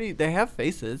are pretty... They have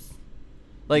faces.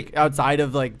 Like outside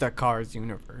of like the Cars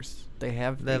universe, they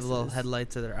have They have little faces.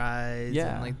 headlights of their eyes.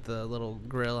 Yeah. And like the little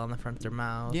grill on the front of their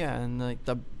mouth. Yeah, and like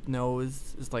the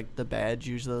nose is like the badge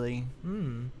usually.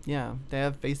 Yeah, they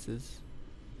have faces.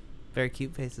 Very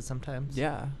cute faces sometimes.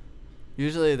 Yeah,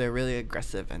 usually they're really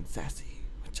aggressive and sassy,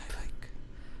 which I like.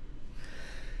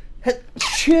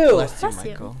 Chew. Bless you, Bless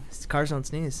you. Michael. Cars don't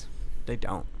sneeze. They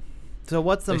don't. So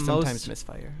what's the They sometimes most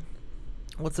misfire.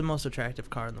 what's the most attractive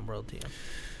car in the world to you?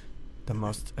 The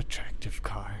most attractive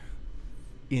car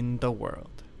in the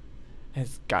world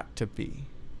has got to be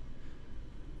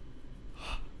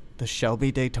the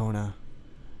Shelby Daytona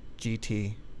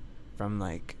GT from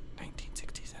like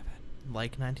 1967.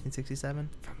 Like 1967?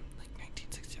 From like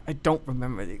 1967. I don't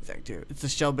remember the exact year. It's the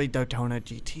Shelby Daytona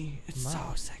GT. It's so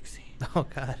Wow. sexy. Oh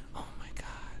god. Oh my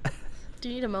god. Do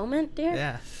you need a moment, dear?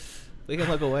 Yeah. We can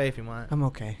look away if you want. I'm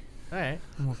okay. All right.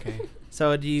 I'm okay.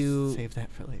 So do you Save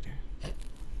that for later.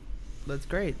 That's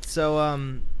great. So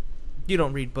you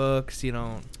don't read books, you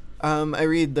don't I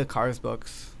read the Cars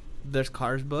books. there's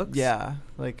Cars books? Yeah,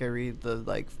 like I read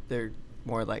they're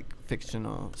more like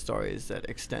fictional stories that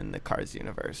extend the Cars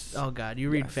universe. Oh god, you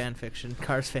read Yes. fan fiction,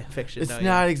 Cars fan fiction. It's don't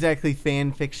not you? exactly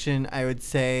fan fiction, I would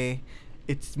say.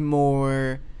 It's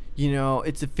more,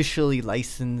 it's officially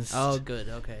licensed. Oh good,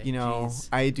 okay. Jeez.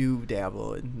 I do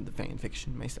dabble in the fan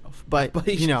fiction myself. But, But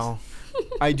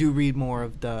I do read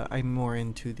I'm more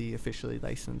into the officially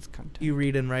licensed content. You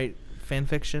read and write fan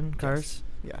fiction, Cars?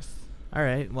 Yes. All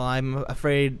right. Well, I'm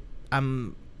afraid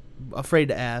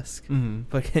to ask. Mm-hmm.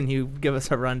 But can you give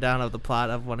us a rundown of the plot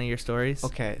of one of your stories?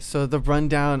 Okay, so the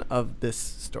rundown of this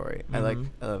story. Mhm.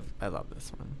 I love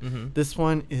this one. Mm-hmm. This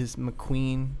one is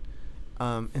McQueen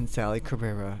and Sally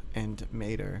Carrera and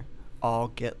Mater all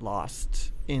get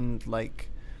lost in like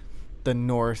the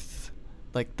north,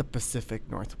 like the Pacific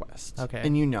Northwest. Okay.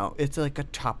 And it's like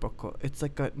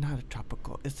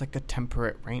it's like a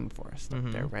temperate rainforest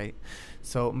up there, Mhm. right?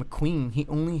 So McQueen, he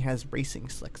only has racing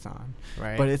slicks on.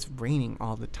 Right. But it's raining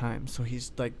all the time. So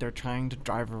he's like, they're trying to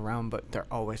drive around, but they're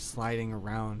always sliding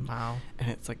around. Wow. And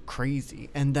it's like crazy.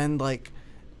 And then like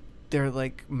they're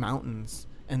like mountains,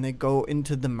 and they go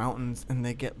into the mountains and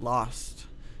they get lost.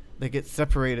 They get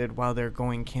separated while they're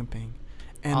going camping.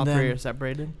 And All then, three are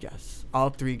separated? Yes,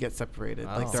 all three get separated.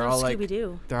 Oh. Like they're So all like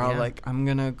Scooby-Doo. Yeah. I'm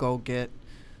gonna go get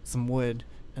some wood,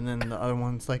 and then the other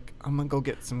one's like, I'm gonna go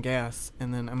get some gas,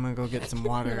 and then I'm gonna go get some In the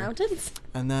water, mountains?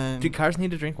 and then Do cars need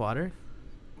to drink water?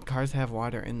 cars have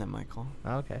water in them, Michael.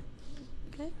 Oh, okay.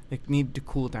 Okay. They need to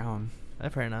cool down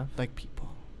Fair enough. like people.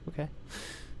 Okay.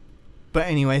 But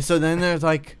anyway, so then there's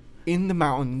like in the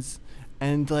mountains,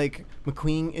 and like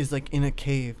McQueen is like in a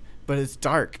cave, but it's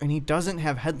dark, and he doesn't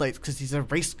have headlights because he's a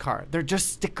race car. They're just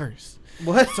stickers.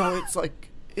 What? So it's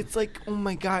like oh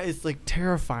my god, it's like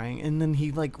terrifying. And then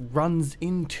he like runs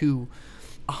into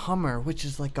a Hummer, which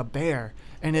is like a bear,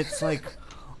 and it's like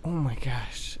oh my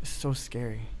gosh, it's so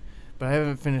scary. But I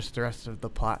haven't finished the rest of the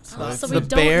plot. So, Oh, it's so the we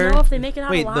don't bear- know if they make it out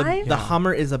Wait, alive? the Yeah.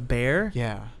 Hummer is a bear?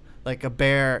 yeah, like a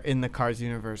bear in the Cars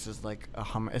universe is like a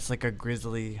Hummer. It's like a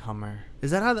grizzly Hummer.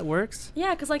 Is that how that works?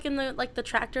 Yeah, because like in the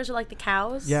tractors are like the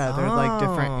cows. Yeah, they're like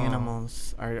different Oh.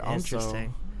 animals are also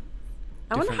Interesting.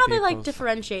 I wonder different how they like vehicles.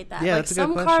 differentiate that. Yeah, like that's a good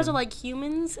some cars question. are like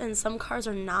humans and some cars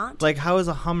are not. Like, how is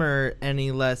a Hummer any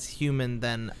less human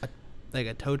than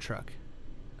a tow truck?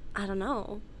 I don't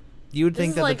know. You would This think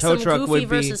is that like the tow some truck Goofy would be...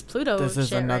 versus Pluto This is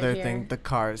shit another right thing. here. The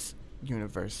Cars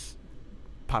universe.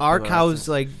 Are cows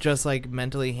popularizes- just like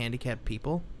mentally handicapped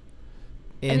people?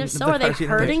 And In if so, the are they Cars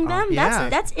universe? hurting them? Yeah.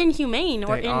 That's inhumane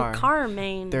or They are.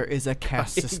 incarmane. There is a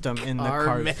caste system in the Are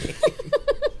Cars. made.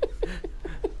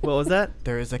 What was that?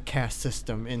 There is a caste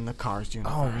system in the Cars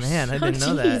universe. Oh man, I Oh, didn't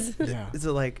know jeez. that. Yeah. Is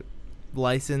it like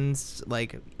licensed,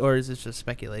 or is this just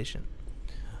speculation?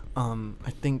 I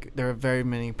think there are very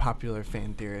many popular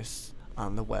fan theorists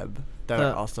on the web that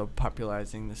are also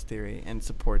popularizing this theory and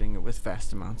supporting it with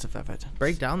vast amounts of evidence.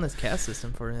 Break down this caste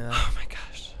system for me, though. Oh my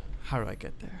gosh. How do I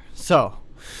get there? So,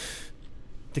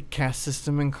 the caste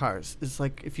system in cars is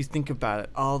like, if you think about it,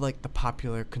 all like the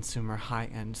popular consumer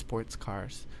high-end sports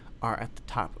cars are at the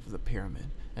top of the pyramid.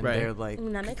 And Right. they're like...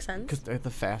 That makes sense. Because they're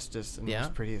the fastest and Yeah.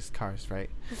 most prettiest cars, right?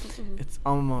 Mhm. It's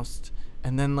almost...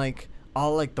 And then like,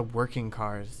 all like the working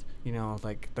cars,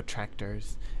 like the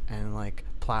tractors and like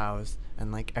plows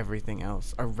and like everything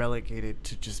else are relegated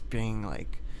to just being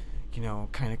like,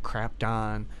 kind of crapped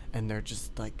on, and they're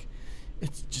just like...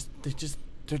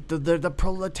 They're the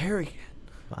proletariat.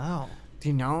 Wow.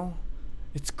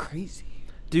 It's crazy.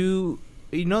 Do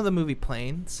you know the movie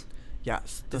Planes?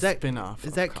 Yes, the Is that- spin-off. Is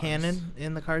of that Cars. canon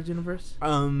in the Cars universe?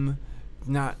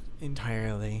 Not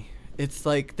entirely. It's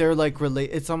like they're like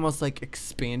it's almost like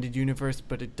expanded universe,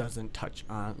 but it doesn't touch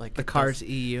on like The Cars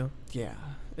EU. Yeah,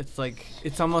 it's like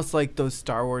it's almost like those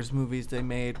Star Wars movies they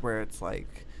made where it's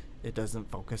like it doesn't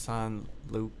focus on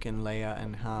Luke and Leia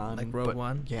and Han, Like Rogue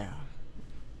One? Yeah,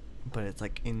 but it's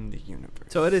like in the universe.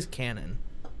 So it is canon.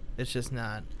 It's just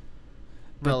not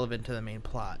relevant to the main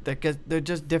plot. They're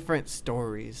just different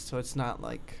stories, so it's not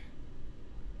like.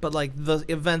 But like the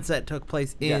events that took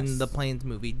place in Yes. the Planes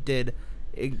movie did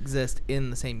exist in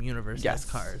the same universe Yes.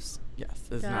 as Cars. Yes,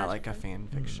 it's not like a fan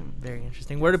fiction. Very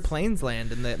interesting. Where do Planes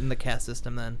land in the cast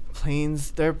system then?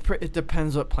 Planes, it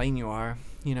depends what plane you are.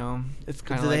 You know, it's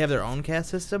kind of. Do like, they have their own cast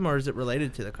system, or is it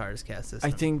related to the Cars cast system?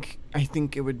 I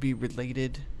think it would be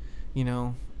related. You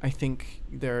know, I think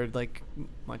they're like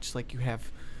much like you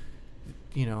have.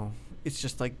 You know, it's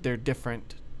just like they're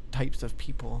different types of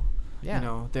people. Yeah. You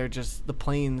know, they're just the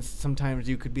planes. Sometimes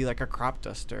you could be like a crop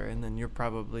duster, and then you're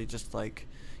probably just like,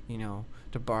 you know,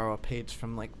 to borrow a page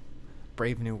from like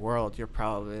Brave New World, you're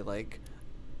probably like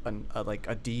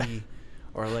a D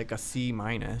or like a C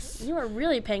minus. You were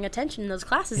really paying attention in those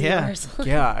classes. Yeah. Yours.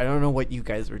 Yeah, I don't know what you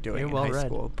guys were doing You're in well high read.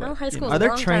 school, but Well, high you school know. Are there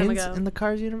long time trains ago. in the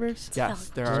Cars universe? Yes,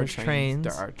 there are There's trains. trains.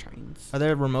 There are trains. Are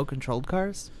there remote controlled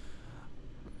cars?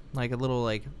 Like a little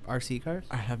like RC cars?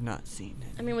 I have not seen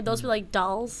it. I mean, would those be like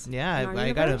dolls? Yeah, in our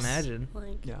I gotta universe? imagine.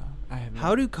 Like, Yeah, I have.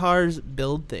 How do cars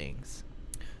build things?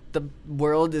 The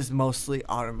world is mostly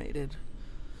automated.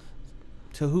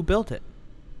 So who built it?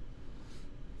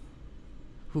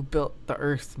 Who built the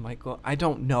Earth, Michael? I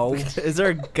don't know. Is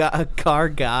there a car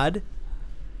god?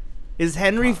 Is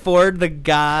Henry Ford the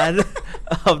god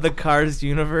of the Cars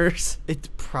universe? It's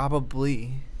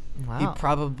probably. Wow. He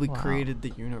probably Wow. created the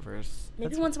universe.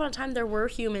 maybe once upon a time there were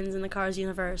humans in the Cars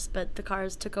universe, but the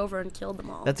Cars took over and killed them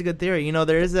all. That's a good theory. You know,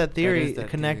 there is that theory, is that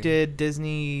connected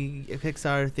Disney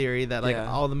Pixar theory that like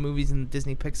Yeah. all the movies in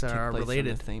Disney Pixar Take are place in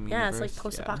related. the same yeah, it's universe. like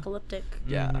post-apocalyptic.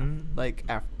 Yeah, Mhm. like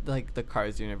like the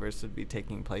Cars universe would be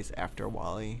taking place after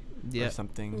Wall-E Yeah. or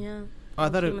something. Yeah. Oh, I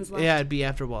thought Humans left. it'd be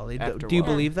after Wall-E. After Do you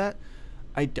Wall-E. believe that?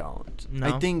 I don't.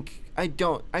 No? I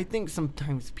don't. I think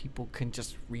sometimes people can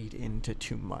just read into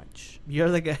too much. You're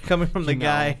the guy coming from the You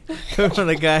know.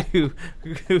 guy who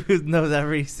knows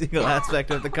every single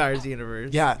aspect of the Cars universe.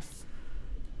 Yes,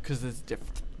 because it's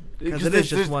different. 'Cause it is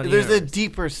just one There's a universe.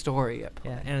 deeper story at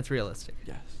play. Yeah, and it's realistic.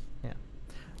 Yes. Yeah.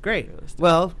 Great. Realistic.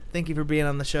 Well, thank you for being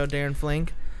on the show, Darren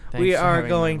Flink. We Thanks for are having me,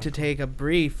 going to Michael. take a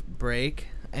brief break,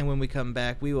 and when we come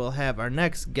back, we will have our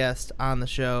next guest on the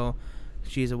show.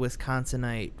 She's a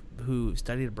Wisconsinite who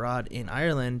studied abroad in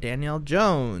Ireland, Danielle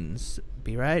Jones.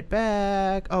 Be right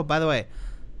back. Oh, by the way,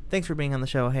 thanks for being on the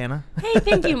show, Hannah. Hey,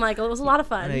 thank you, Michael. It was a lot of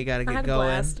fun. I know you gotta I get had a going,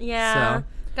 blast. Yeah. so-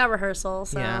 Got rehearsal,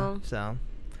 so. Yeah, so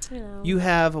You know. you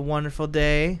have a wonderful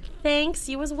day. Thanks.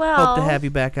 You as well. Hope to have you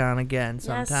back on again Yes,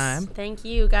 sometime. thank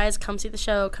you, guys. Come see the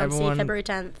show. Come Everyone- see February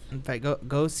 10th. In fact,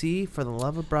 go see For the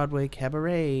Love of Broadway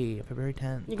Cabaret, February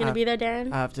 10th. You gonna be there,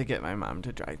 Darren? I have to get my mom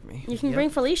to drive me. You can Yep. bring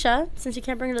Felicia, since you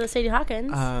can't bring her to the Sadie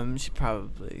Hawkins. She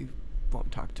probably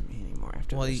won't talk to me anymore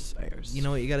after Well, this airs. You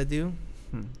know what you gotta do?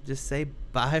 Hmm. Just say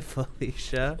bye,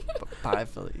 Felicia. Bye,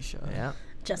 Felicia. Yeah.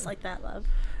 Just like that, love.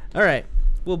 All right.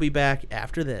 We'll be back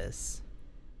after this.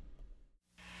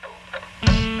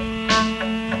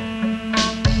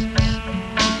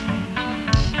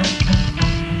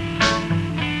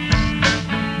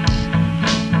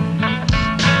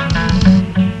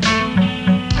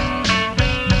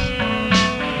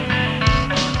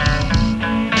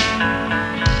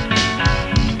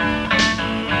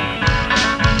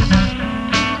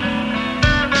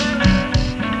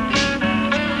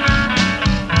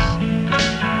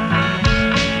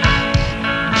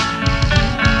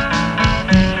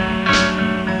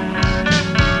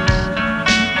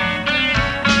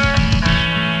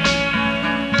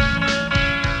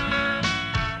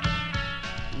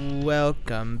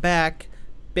 Welcome back,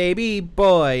 baby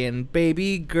boy and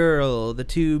baby girl, the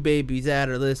two babies that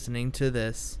are listening to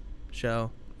this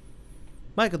show.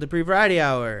 Michael Dupree Variety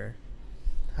Hour.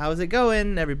 How's it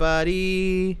going,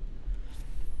 everybody?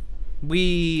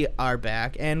 We are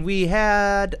back, and we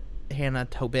had Hannah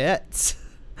Taubitz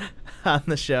on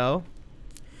the show.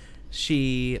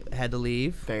 She had to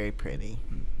leave. Very pretty.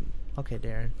 Okay,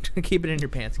 Darren. Keep it in your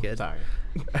pants, kid. Sorry.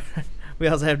 We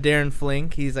also have Darren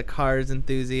Flink. He's a Cars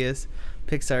enthusiast,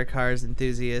 Pixar Cars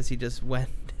enthusiast. He just went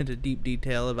into deep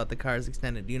detail about the Cars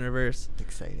extended universe.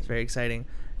 Exciting. It's very exciting.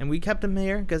 And we kept him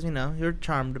here because, you're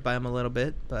charmed by him a little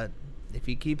bit. But if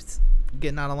he keeps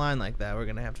getting out of line like that, we're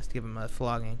going to have to give him a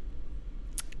flogging.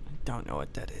 I don't know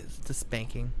what that is. It's a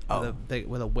spanking Oh.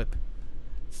 with a whip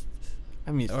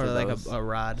I'm used or to like those. a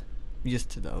rod. Used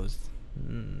to those.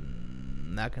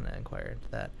 Not going to inquire into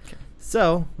that. Okay.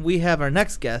 So, we have our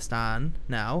next guest on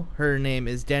now. Her name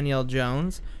is Danielle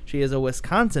Jones. She is a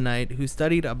Wisconsinite who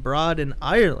studied abroad in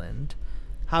Ireland.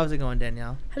 How's it going,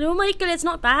 Danielle? Hello, Michael. It's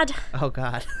not bad. Oh,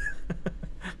 God.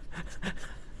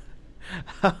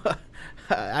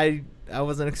 I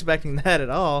wasn't expecting that at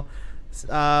all.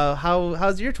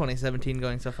 How's your 2017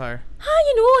 going so far?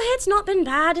 It's not been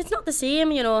bad. It's not the same,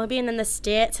 being in the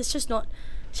States. It's just not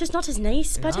as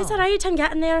nice, but it's alright. I'm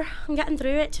getting there. I'm getting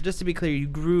through it. Just to be clear,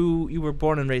 you were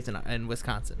born and raised in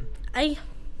Wisconsin. Aye.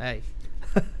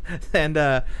 And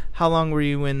how long were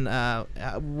you in,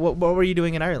 what were you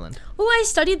doing in Ireland? Oh, I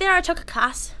studied there. I took a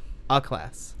class. A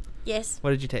class? Yes.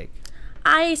 What did you take?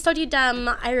 I studied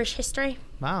Irish history.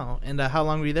 Wow. And how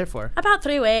long were you there for? About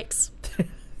 3 weeks.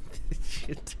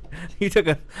 You took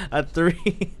a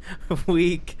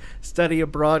 3-week study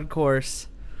abroad course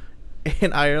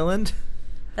in Ireland?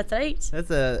 That's right.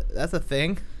 That's a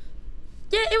thing.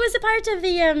 Yeah, it was a part of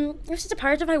the it was just a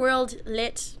part of my world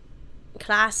lit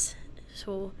class.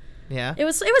 So yeah, it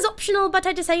was optional, but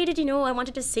I decided, I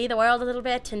wanted to see the world a little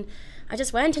bit, and I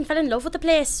just went and fell in love with the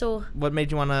place. So what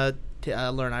made you want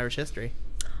to learn Irish history?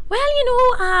 Well,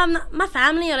 my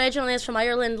family originally is from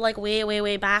Ireland, like way, way,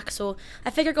 way back. So I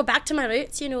figured go back to my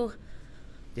roots,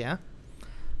 Yeah,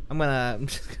 I'm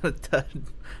just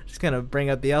gonna bring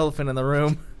up the elephant in the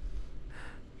room.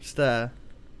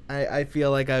 I feel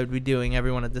like I would be doing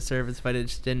everyone a disservice if I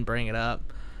just didn't bring it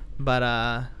up. But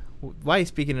why are you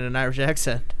speaking in an Irish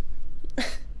accent?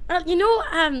 It's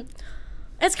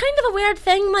kind of a weird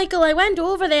thing, Michael. I went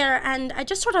over there and I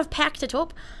just sort of packed it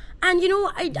up. And,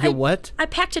 what? I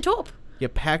packed it up. You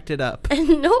packed it up?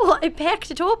 No, I packed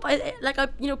it up.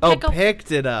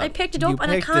 Picked it up. I picked it up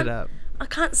and I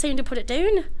can't seem to put it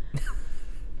down.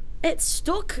 It's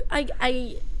stuck.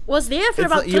 I was there for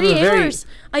about 3 years.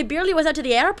 I barely was out to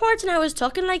the airport and I was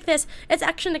talking like this. It's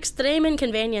actually an extreme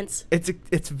inconvenience.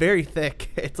 It's very thick.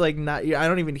 It's like not. I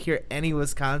don't even hear any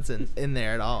Wisconsin in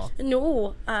there at all.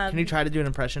 No. Can you try to do an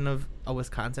impression of a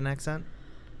Wisconsin accent?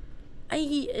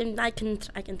 I can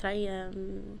try.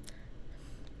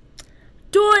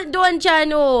 Don't you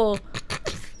know?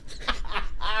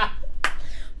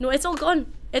 No, it's all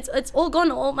gone. It's all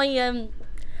gone. All my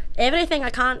everything. I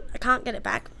can't get it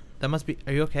back. That must be.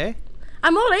 Are you okay?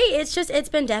 I'm all right. It's just it's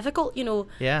been difficult,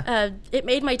 Yeah. It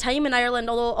made my time in Ireland,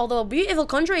 although a beautiful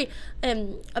country,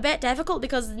 a bit difficult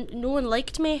because no one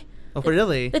liked me. Oh,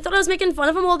 really? They thought I was making fun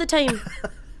of them all the time.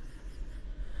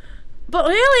 But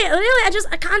really,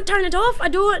 I can't turn it off. I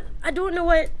don't know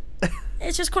what.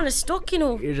 It's just kind of stuck,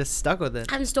 You're just stuck with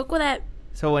it. I'm stuck with it.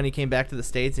 So when you came back to the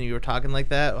States and you were talking like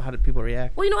that, how did people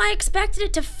react? Well, I expected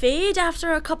it to fade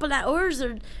after a couple of hours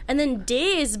and then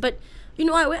days, but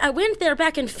I went there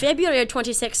back in February of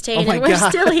 2016, and we're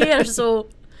still here. So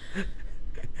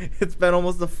it's been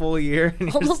almost a full year.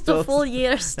 And almost a full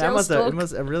year. Still stuck. It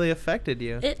must have really affected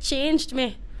you. It changed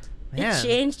me. Man. It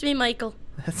changed me, Michael.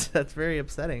 That's very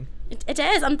upsetting. It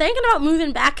is. I'm thinking about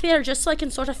moving back there just so I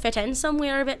can sort of fit in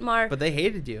somewhere a bit more. But they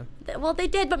hated you. Well, they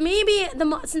did, but maybe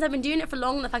since I've been doing it for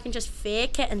long enough, I can just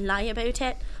fake it and lie about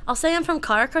it. I'll say I'm from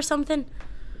Cork or something.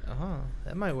 Oh,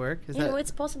 that might work.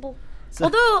 It's possible. So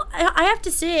although I have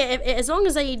to say, as long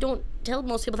as I don't tell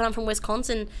most people that I'm from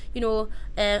Wisconsin,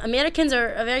 Americans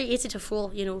are very easy to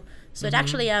fool, So it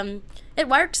actually it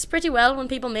works pretty well when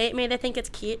people meet me. They think it's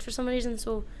cute for some reason.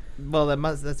 So. Well,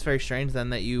 that's very strange then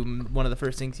that one of the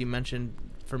first things you mentioned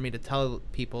for me to tell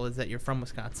people is that you're from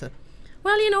Wisconsin.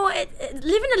 Well,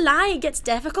 living a lie gets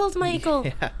difficult, Michael.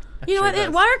 Yeah.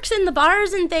 It works in the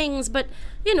bars and things, but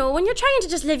when you're trying to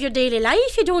just live your daily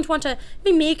life, you don't want to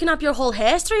be making up your whole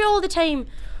history all the time.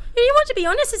 You want to be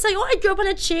honest. It's like, I grew up on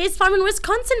a cheese farm in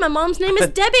Wisconsin. My mom's name is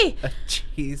Debbie. A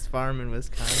cheese farm in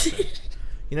Wisconsin.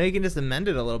 You can just amend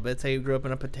it a little bit. Say you grew up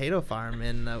on a potato farm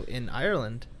in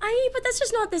Ireland. Aye, but that's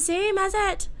just not the same, is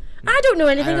it? I don't know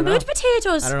anything about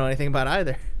potatoes. I don't know anything about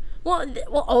either. Well,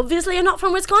 obviously you're not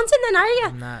from Wisconsin then, are you?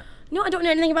 I'm not. No, I don't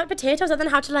know anything about potatoes other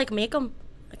than how to make them.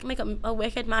 I can make a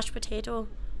wicked mashed potato.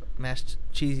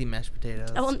 Cheesy mashed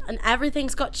potatoes. And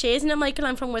everything's got cheese in it, Michael.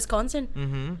 I'm from Wisconsin.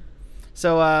 Mm-hmm.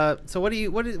 So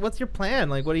what's your plan?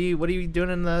 Like, what are you doing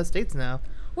in the States now?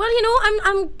 Well,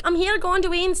 I'm here going to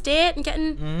Wayne State and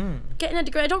getting a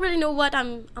degree. I don't really know what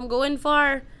I'm going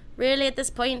for really at this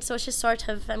point. So it's just sort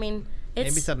of, it's maybe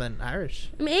something Irish.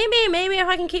 Maybe if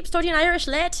I can keep studying Irish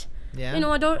lit. Yeah.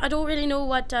 I don't really know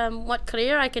what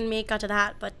career I can make out of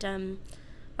that. But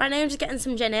right now I'm just getting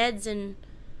some gen eds and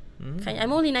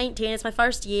I'm only 19. It's my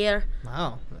first year.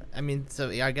 Wow. So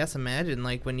I guess imagine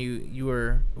when you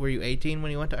were you 18 when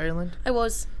you went to Ireland? I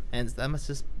was. And that must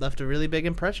have left a really big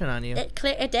impression on you. It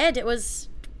did. It was.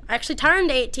 I actually turned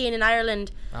 18 in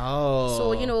Ireland. Oh.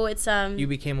 So, you know, it's... You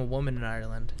became a woman in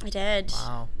Ireland. I did.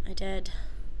 Wow. I did.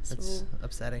 That's So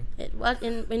upsetting. well,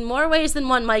 in more ways than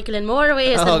one, Michael. In more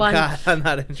ways than one. Oh, God. I'm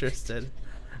not interested.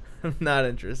 I'm not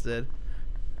interested.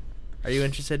 Are you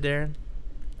interested, Darren?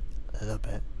 A little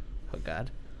bit. Oh, God.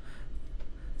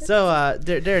 So,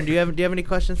 Darren, do you have any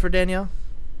questions for Danielle?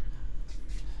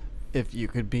 If you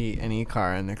could be any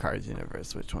car in the Cars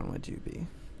universe, which one would you be?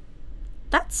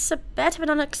 That's a bit of an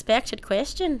unexpected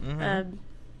question. Mm-hmm.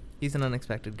 He's an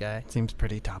unexpected guy. Seems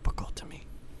pretty topical to me.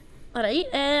 All right.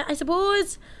 I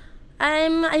suppose I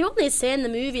only say in the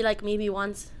movie like maybe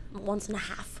once and a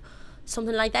half,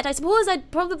 something like that. I suppose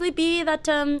I'd probably be that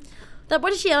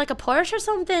what is she, like a Porsche or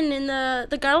something in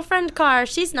the girlfriend car?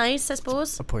 She's nice, I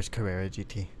suppose. A Porsche Carrera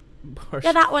GT. Porsche.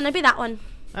 Yeah, that one. I'd be that one.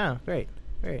 Oh, great.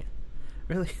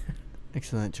 Really?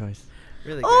 Excellent choice.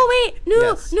 Really Oh great. wait, no,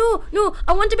 Yes. no!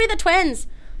 I want to be the twins,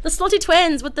 the slutty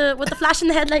twins with the flash in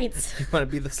the headlights. You want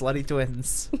to be the slutty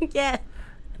twins. Yeah.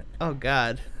 Oh,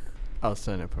 God.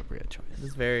 Also an appropriate choice. This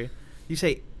is very... You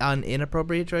say an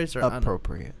inappropriate choice or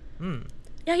Appropriate.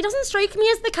 Yeah, he doesn't strike me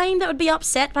as the kind that would be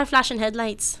upset by flashing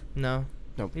headlights. No.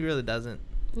 Nope. He really doesn't.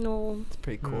 No. It's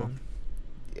pretty cool.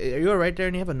 Are you alright,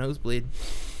 Darren? You have a nosebleed.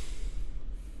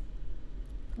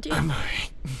 Do I'm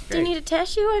alright. you need a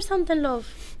tissue or something,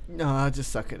 love? No, I'll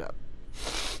just suck it up.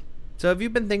 So have you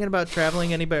been thinking about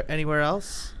traveling anywhere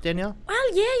else, Danielle?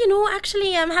 Well, yeah, you know,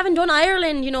 actually, having done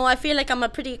Ireland, you know, I feel like I'm a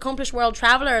pretty accomplished world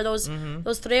traveller. Those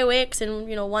 3 weeks in,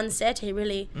 you know, one city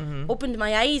really opened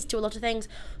my eyes to a lot of things.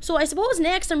 So I suppose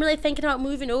next I'm really thinking about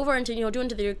moving over into, you know, doing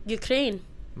to the Ukraine.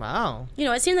 Wow. You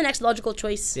know, it seemed the next logical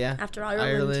choice Yeah. after Ireland.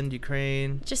 Ireland,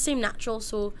 Ukraine. It just seemed natural.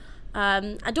 So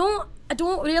I don't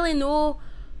really know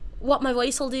what my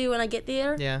voice will do when I get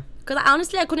there. Yeah. Because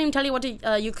honestly, I couldn't even tell you what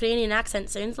a Ukrainian accent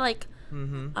sounds like.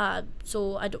 Mm-hmm.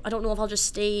 So I don't know if I'll just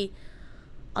stay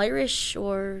Irish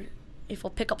or if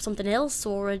I'll pick up something else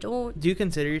or I don't. Do you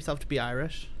consider yourself to be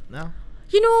Irish? No?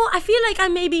 You know, I feel like I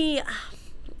may be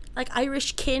like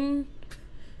Irish kin.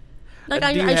 Like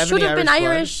Do you I have should any have been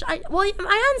Irish Irish. Well,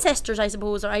 my ancestors, I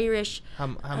suppose, are Irish.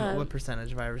 What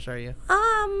percentage of Irish are you?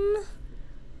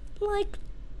 Like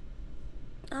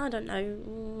I don't know,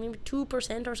 maybe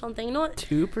 2% or something. No,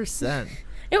 2%.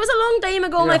 it was a long time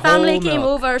ago. Your My family whole came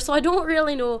milk. over, so I don't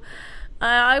really know.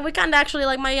 We can't actually,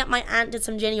 like, my aunt did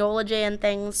some genealogy and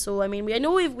things, so I mean, I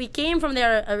know we came from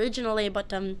there originally,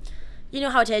 but you know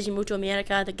how it is, you move to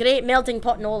America, the great melting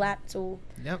pot and all that, so.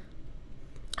 Yep.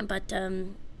 But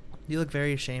You look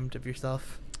very ashamed of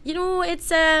yourself. you know,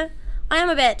 it's I'm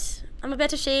a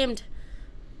bit ashamed.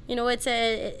 You know, it's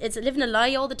living a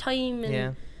lie all the time, and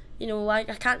Yeah. you know, I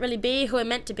can't really be who I'm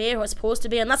meant to be, who I'm supposed to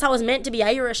be, unless I was meant to be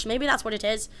Irish. Maybe that's what it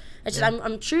is. It's just,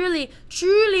 I'm truly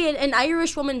an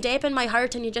Irish woman deep in my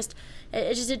heart, and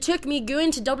it took me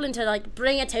going to Dublin to like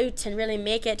bring it out and really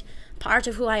make it part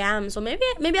of who I am. So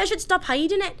maybe I should stop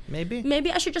hiding it.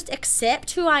 Maybe I should just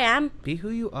accept who I am. Be who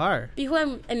you are. Be who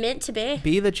I'm meant to be.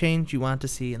 Be the change you want to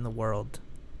see in the world.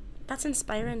 That's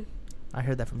inspiring. I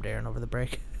heard that from Darren over the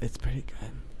break. It's pretty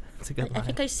good. It's a good I line.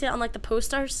 think I see it on like the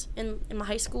posters in my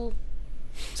high school.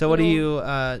 So what do you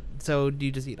so do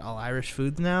you just eat all Irish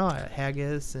foods now?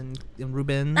 Haggis and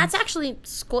Rubens? That's actually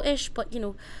Scottish, but you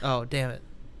know. Oh, damn it.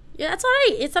 Yeah, that's all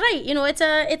right. It's all right. You know,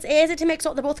 it's easy to mix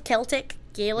up. They're both Celtic,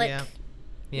 Gaelic. Yeah.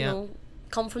 You know,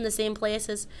 come from the same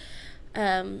places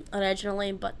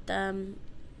originally, but I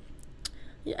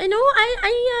know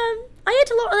I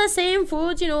ate a lot of the same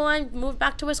foods. You know, I moved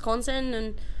back to Wisconsin,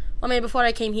 and I mean before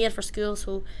I came here for school,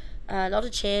 so a lot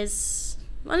of cheese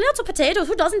and lots of potatoes.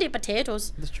 Who doesn't eat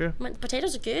potatoes? That's true. I mean,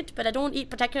 potatoes are good, but I don't eat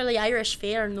particularly Irish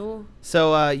fare. No.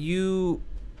 So you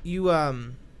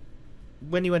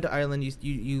when you went to Ireland,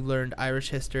 you learned Irish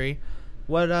history.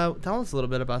 What tell us a little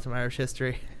bit about some Irish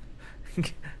history.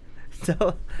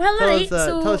 Tell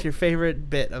us your favorite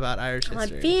bit about Irish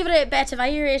history. My favorite bit of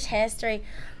Irish history.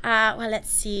 Well, let's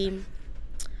see. I'm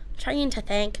trying to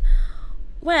think.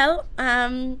 Well,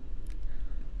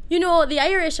 you know, the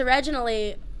Irish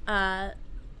originally, there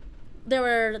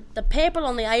were the people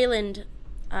on the island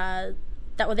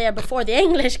that were there before the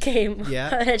English came.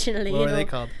 Yeah. Originally, What were they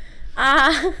called?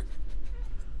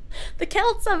 The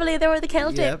Celts, I believe. They were the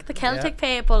Celtic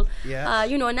people. Yeah.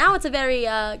 You know, now it's a very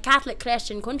Catholic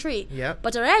Christian country. Yep.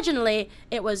 But originally,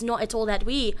 it was not at all that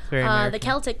way. Very The American.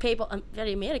 Celtic people,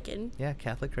 very American. Yeah,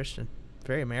 Catholic Christian.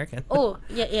 Very American. Oh,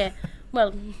 yeah.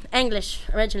 Well, English,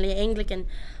 originally Anglican.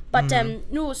 But,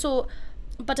 no, so...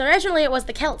 But originally it was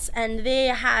the Celts, and they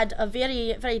had a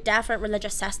very, very different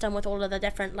religious system with all of the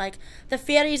different, like, the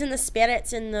fairies and the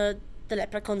spirits and the the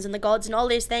leprechauns and the gods and all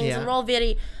these things, Yeah. and we're all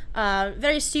very,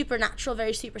 very supernatural,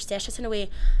 very superstitious in a way.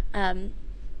 And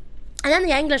then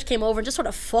the English came over and just sort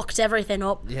of fucked everything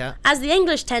up, Yeah. as the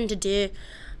English tend to do.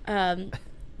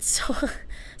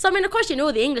 So I mean, of course, you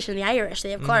know, the English and the Irish,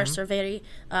 they of course are very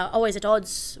always at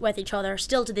odds with each other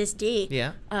still to this day.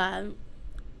 Yeah.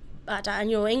 But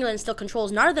you know, England still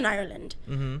controls Northern Ireland.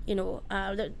 Mm-hmm. You know,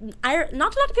 not a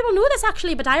lot of people know this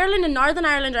actually, but Ireland and Northern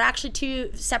Ireland are actually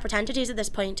two separate entities at this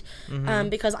point,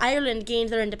 because Ireland gained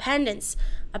their independence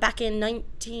back in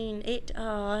 1908.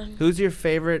 Who's your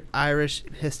favorite Irish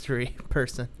history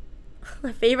person?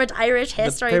 My favorite Irish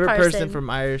history The favorite person. person from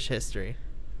Irish history.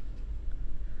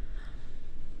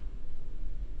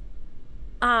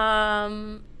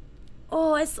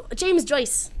 It's James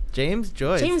Joyce. James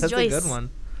Joyce. James That's Joyce. a good one.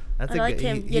 That's I like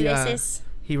him. Ulysses.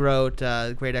 He wrote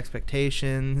Great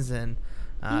Expectations and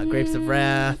Grapes of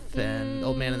Wrath and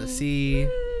Old Man in the Sea.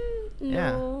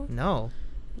 Yeah. No.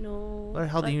 No. What the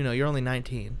hell do you know? You're only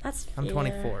 19. That's fair. I'm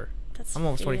 24. That's I'm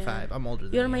almost fair. 25. I'm older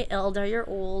than You're you. my elder. You're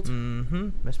old. Mm-hmm.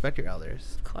 Respect your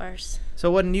elders. Of course.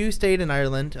 So when you stayed in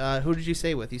Ireland, who did you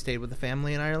stay with? You stayed with a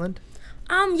family in Ireland?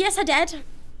 Yes, I did.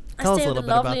 Tell I us a stayed little with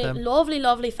bit about lovely, them.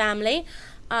 lovely family.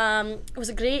 It was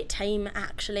a great time,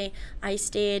 actually. I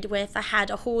stayed with, I had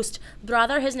a host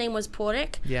brother. His name was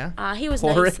Porrick. Yeah. He was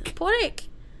Porrick? nice. Porrick.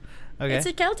 Okay. It's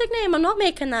a Celtic name. I'm not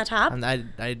making that up.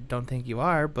 I don't think you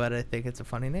are, but I think it's a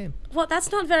funny name. Well,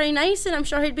 that's not very nice, and I'm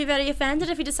sure he'd be very offended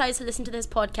if he decides to listen to this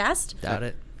podcast. Doubt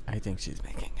it. I think she's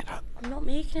making it up. I'm not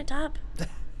making it up.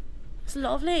 It's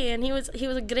lovely, and he was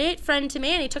a great friend to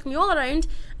me, and he took me all around,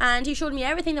 and he showed me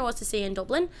everything there was to see in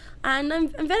Dublin, and I'm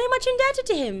very much indebted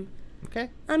to him. Okay.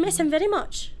 I miss him very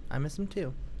much. I miss him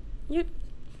too. You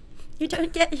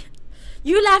don't get.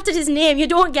 You laughed at his name. You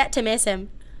don't get to miss him.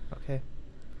 Okay.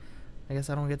 I guess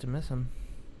I don't get to miss him.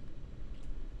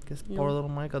 Guess No. poor little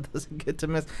Michael doesn't get to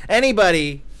miss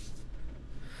anybody.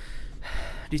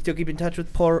 Do you still keep in touch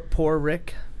with poor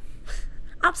Rick?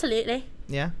 Absolutely.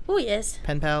 Yeah. Oh yes.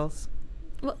 Pen pals.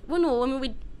 Well, no. I mean,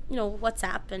 we,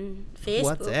 WhatsApp and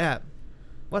Facebook.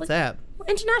 WhatsApp.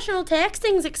 International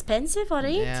texting's expensive,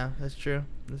 alright? Yeah, that's true.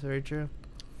 That's very true.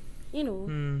 You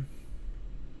know.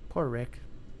 Poor Rick.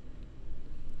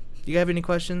 Do you have any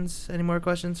questions? Any more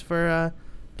questions for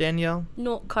Danielle?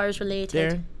 Not cars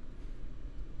related. Darren?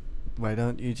 Why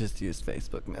don't you just use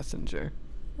Facebook Messenger?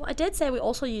 Well, I did say we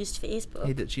also used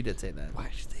Facebook. She did say that. Why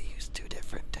should they use two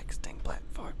different texting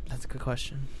platforms? That's a good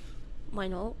question. Why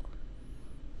not?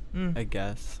 I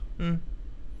guess. That's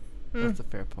That's a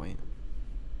fair point.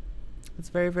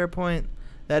 a very fair point.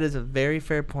 That is a very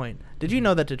fair point. Did you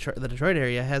know that the Detroit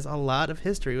area has a lot of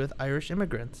history with Irish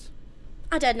immigrants?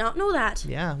 I did not know that.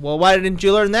 Yeah. Well, why didn't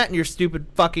you learn that in your stupid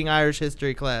fucking Irish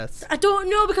history class? I don't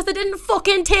know because they didn't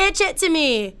fucking teach it to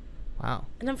me. Wow.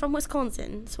 And I'm from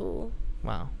Wisconsin, so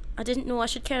Wow. I didn't know I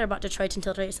should care about Detroit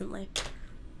until recently.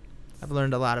 I've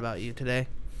learned a lot about you today.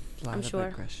 I'm sure.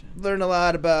 Aggression. Learned a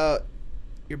lot about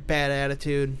your bad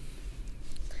attitude.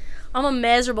 I'm a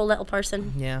miserable little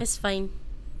person. Yeah. It's fine.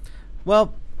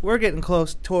 Well, we're getting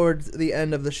close towards the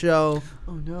end of the show.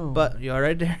 Oh no. But you all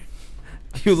right there?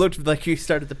 You looked like you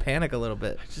started to panic a little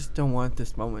bit. I just don't want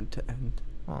this moment to end.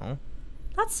 Oh,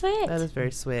 That's sweet. that is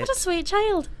very sweet. What a sweet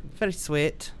child. Very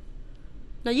sweet.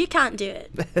 No, you can't do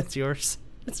it. That's yours.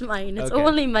 It's mine. It's Okay.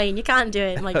 only mine. You can't do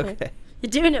it, Michael. Okay. You're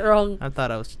doing it wrong. I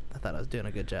thought I was doing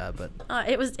a good job, but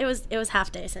It was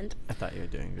half decent. I thought you were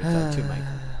doing a good job too, Michael.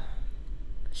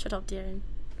 Shut up, Darren.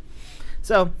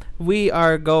 So we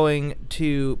are going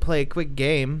to play a quick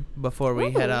game before we Ooh.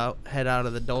 head out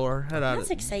of the door. That's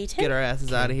exciting. Get our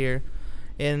asses out of here.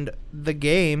 And the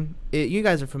game, you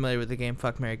guys are familiar with the game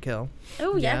Fuck, Marry, Kill.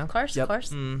 Oh yeah, Yeah. of course, Yep. of course.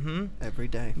 Mm-hmm. Every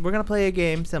day. We're going to play a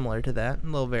game similar to that, a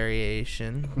little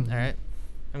variation. All right.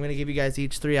 I'm going to give you guys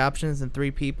each 3 options and 3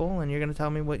 people, and you're going to tell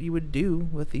me what you would do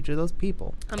with each of those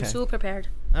people. I'm Okay. so prepared.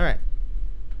 All right.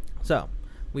 So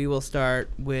we will start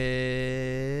with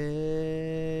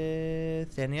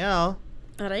Danielle.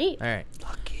 All right. All right.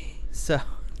 Lucky. So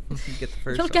you get the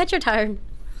 1st You'll one. get your turn.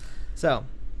 So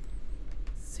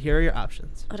here are your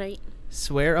options. All right.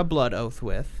 Swear a blood oath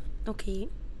with, Okay.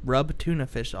 rub tuna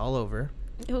fish all over,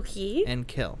 Okay. and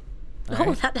kill. All Oh,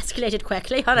 right? that escalated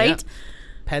quickly. All right.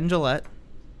 Penn Jillette,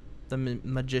 the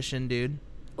magician dude.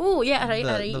 Oh yeah. All right.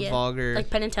 The- all right. the yeah. vulgar- Like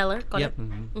Penn and Teller. Got Yep. it.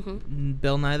 Mm-hmm. Mm-hmm.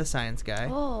 Bill Nye the Science Guy,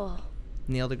 Oh.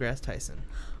 Neil deGrasse Tyson.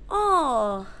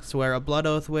 Oh. Swear a blood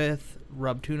oath with,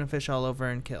 rub tuna fish all over,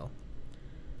 and kill.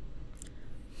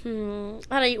 All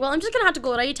right. Well, I'm just gonna have to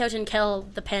go right out and kill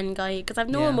the pen guy because I've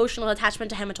no Yeah. emotional attachment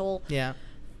to him at all. Yeah.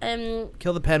 Um,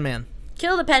 Kill the pen man.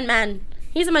 kill the pen man.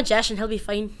 He's a magician. He'll be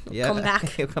fine. He'll come back.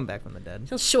 He'll come back from the dead.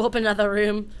 He'll show up in another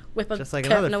room, whip a Just like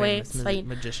another curtain away. famous It's fine.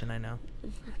 magician I know.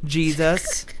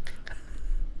 Jesus.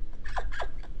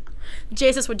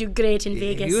 Jesus would do great in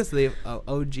Vegas. He was the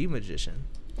OG magician.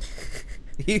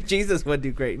 Jesus would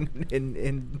do great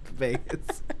in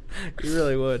Vegas. He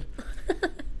really would.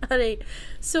 Alright,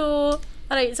 so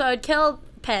I would kill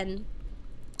Penn.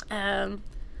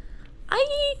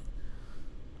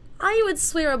 I would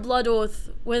swear a blood oath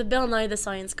with Bill Nye the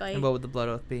Science Guy And what would the blood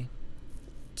oath be?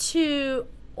 to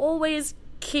always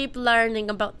keep learning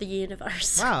about the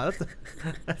universe. Wow,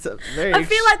 that's a very. I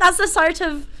feel like that's the sort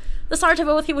of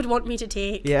oath he would want me to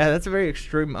take. Yeah, that's a very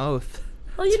extreme oath.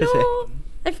 Well, you know,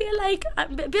 I feel like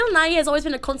Bill Nye has always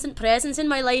been a constant presence in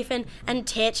my life and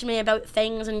teach me about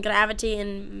things and gravity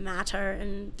and matter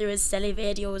and through his silly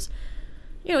videos.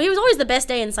 You know, he was always the best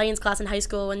day in science class in high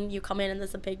school when you come in and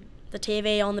there's the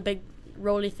TV on the big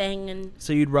rolly thing. And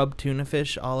So you'd rub tuna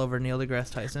fish all over Neil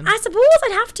deGrasse Tyson? I suppose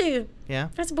I'd have to. Yeah?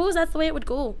 I suppose that's the way it would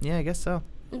go. Yeah, I guess so.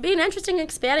 It'd be an interesting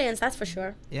experience, that's for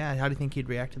sure. Yeah, how do you think he'd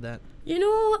react to that? You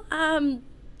know,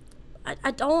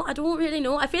 I don't really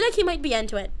know. I feel like he might be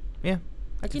into it. Yeah,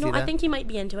 I can You know, see that. I think he might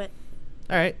be into it.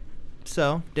 All right,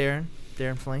 so Darren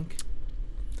Flink,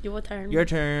 Your turn. your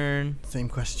turn. Same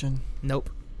question. Nope.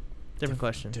 Different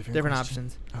question. Different question.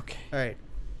 options. Okay. All right.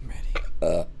 I'm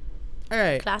ready. All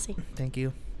right. Classy. Thank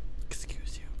you.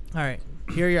 Excuse you. All right.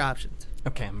 Here are your options.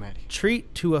 Okay, I'm ready.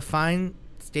 Treat to a fine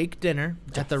steak dinner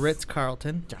at the Yes.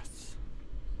 Ritz-Carlton. Yes.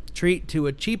 Treat to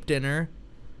a cheap dinner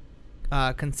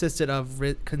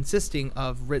consisting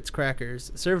of Ritz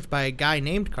crackers served by a guy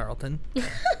named Carlton.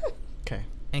 Okay.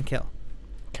 And kill.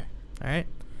 Okay. All right.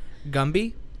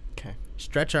 Gumby, Okay.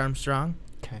 Stretch Armstrong,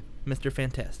 Okay. Mr.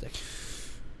 Fantastic.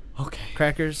 Okay.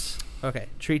 Crackers. Okay.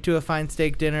 Treat to a fine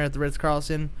steak dinner at the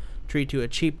Ritz-Carlton. Treat to a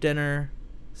cheap dinner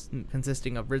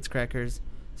consisting of Ritz crackers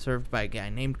served by a guy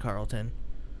named Carlton.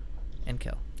 And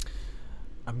kill.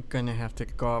 I'm gonna have to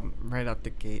go up right out the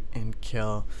gate and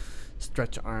kill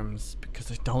Stretch Arms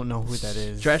because I don't know who that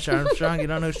is. Stretch Armstrong? You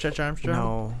don't know Stretch Armstrong?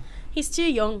 No. He's too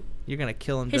young. You're going to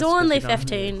kill him. He's just 'cause only you don't know.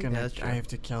 15. Gonna, Yeah, that's true. I have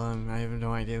to kill him. I have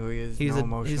no idea who he is. He's no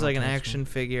emotional he's like an attachment. action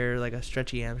figure, like a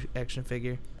stretchy action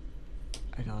figure.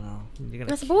 I don't know. You're I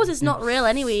gonna suppose it's not real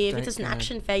anyway if Straight it's just an gonna-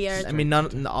 action figure. I mean,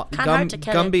 hard to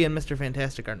kill Gumby and Mr.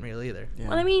 Fantastic aren't real either. Yeah.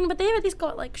 Well, I mean, but they've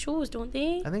got like shows, don't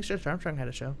they? I think Stretch Armstrong had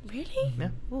a show. Really? Yeah,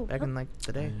 Oh, back in like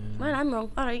the day. well, I'm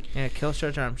wrong. All right. Yeah, kill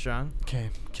Stretch Armstrong. Okay,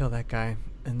 kill that guy,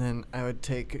 and then I would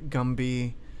take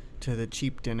Gumby to the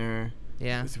cheap dinner.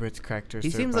 Yeah. With Ritz crackers.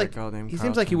 He served seems by a like girl named he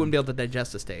seems like he Carlton. wouldn't be able to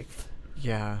digest a steak.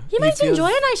 Yeah. He might feels- enjoy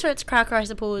a nice Ritz cracker, I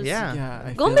suppose. Yeah. Yeah.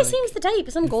 I feel Gumby like- seems the type.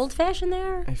 Some goldfish in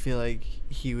there. I feel like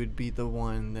he would be the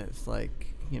one that's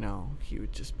like, you know, he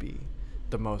would just be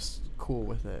the most cool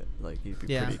with it. Like, he'd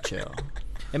be Yeah. pretty chill.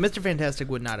 And Mr. Fantastic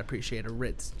would not appreciate a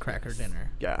Ritz cracker dinner.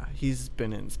 Yeah, he's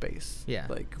been in space. Yeah.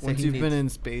 Like, So once he you've been needs- in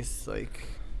space, like,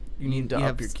 you need to you up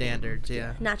have your standards, game.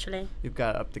 yeah. Naturally. You've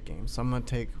got to up the game. So I'm going to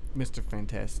take Mr.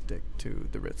 Fantastic to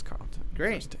the Ritz-Carlton.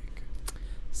 Great. First take.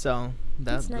 So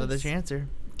That's that's nice. your answer.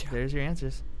 Yeah. There's your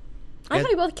answers. I Yeah.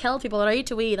 thought we both killed people right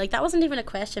away. Like, that wasn't even a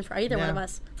question for either one of Yeah.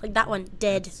 us. Like, that one,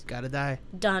 dead. It's gotta die.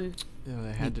 Done. Yeah,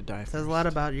 they had to die Says first. a lot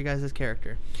about you guys'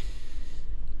 character.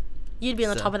 You'd be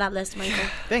on the So- top of that list, Michael.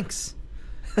 Thanks.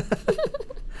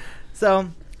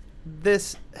 So,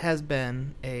 this has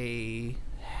been a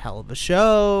hell of a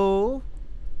show.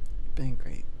 Been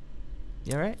great.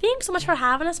 You all right? Thanks so much for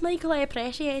having us, Michael. I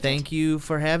appreciate it. Thank you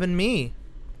for having me.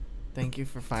 Thank you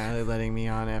for finally letting me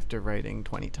on after writing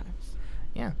 20 times.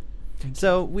 Yeah. Thank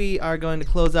So we are going to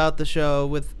close out the show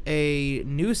with a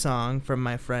new song from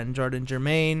my friend Jordan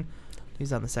Jermaine.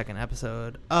 He's on the second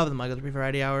episode of the Michael Dupree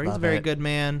Variety Hour. He's a Love very it. good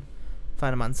man.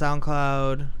 Find him on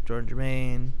SoundCloud, Jordan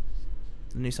Jermaine.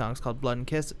 The new song's called Blood and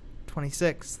Kiss,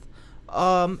 26th.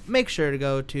 Make sure to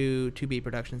go to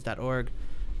 2bproductions.org.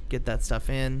 Get that stuff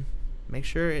in. Make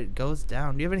sure it goes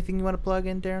down. Do you have anything you want to plug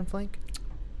in, Darren Flink?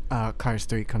 Cars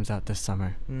 3 comes out this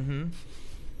summer. Mm-hmm.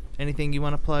 Anything you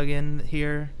want to plug in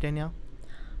here, Danielle?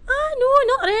 No,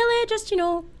 not really. Just,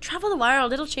 travel the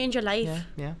world. It'll change your life.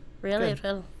 Yeah. Really, Good. it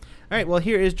will. All right, well,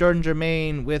 here is Jordan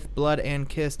Jermaine with Blood and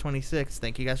Kiss 26.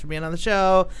 Thank you guys for being on the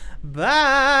show.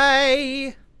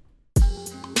 Bye!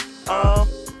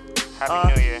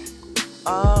 Happy New Year.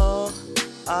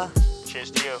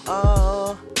 Cheers to you.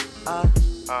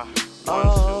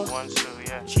 1, 2, 1, 2,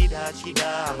 yeah. cheetah,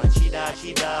 I'm a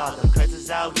cheetah. All them curses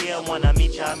out here wanna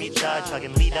meet ya.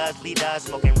 Chugging leader,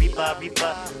 smoking reaper.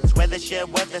 Swear this shit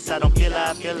worthless, I don't feel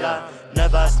her.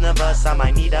 Nervous, I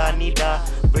might need her.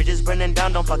 Bridges burning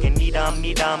down, don't fucking need them.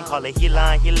 Call it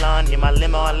Helan, in my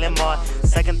limo.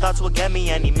 Second thoughts will get me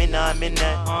any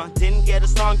minute. Didn't get a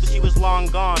song, but she was long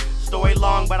gone. Story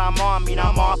long, but I'm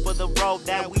off of the road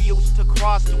that we used to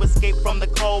cross to escape from the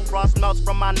cold. Frost melts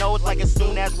from my nose like as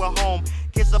soon as we're home.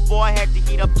 Kiss a forehead to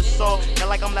heat up the soul. Feel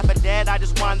like I'm left for dead, I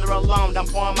just wander alone. I'm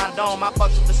pouring my dome, I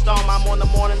fucks with the storm. I'm on the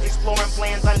mornings exploring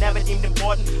plans I never deemed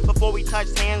important. Before we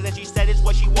touched hands and she said it's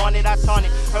what she wanted, I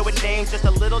taunted her with names just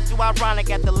a little too ironic.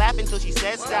 After laughing till she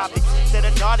said stop it. Said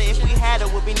her daughter, if we had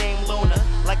her, would be named Luna.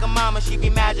 Like a mama, she'd be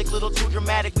magic, little too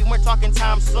dramatic. We weren't talking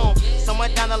time soon. Somewhere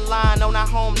down the line, no, not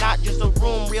home, not just a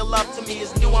room. Real love to me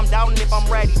is new, I'm doubting if I'm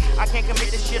ready. I can't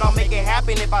commit this shit, I'll make it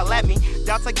happen if I let me.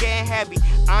 Doubts are getting heavy,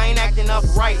 I ain't acting up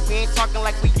right. We ain't talking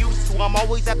like we used to. I'm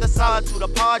always at the solitude,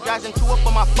 apologizing to her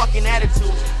for my fucking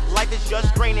attitude. Life is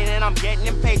just draining and I'm getting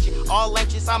impatient. All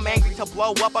anxious, I'm angry to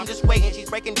blow up, I'm just waiting. She's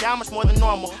breaking down much more than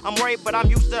normal. I'm worried, but I'm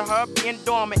used to her being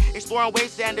dormant. Exploring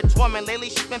ways to end the torment. Lately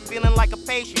she's been feeling like a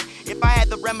patient. If I had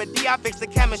the remedy, I'd fix the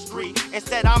chemistry.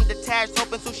 Instead, I'm detached,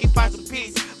 hoping till she finds some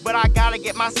peace. But I gotta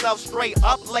get myself straight.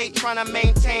 Up late, trying to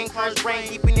maintain curse brain,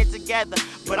 keeping it together.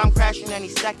 But I'm crashing any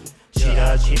second.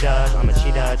 Cheetah, I'm a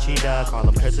cheetah. Call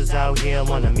them curses out here,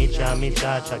 wanna meet ya.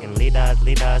 Chugging leader,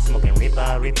 smoking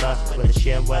reaper. With the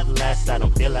shit worthless, I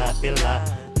don't feel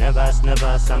her.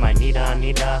 Nervous, I might need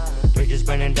her. Bridges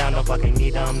burning down, don't fucking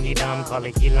need them. Call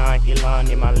it Helan,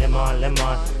 in my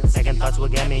limo. Second thoughts will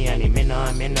get me any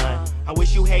minute. I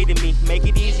wish you hated me, make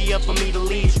it easier for me to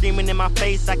leave. Screaming in my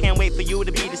face, I can't wait for you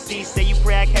to be deceased. Say you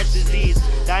pray I catch disease,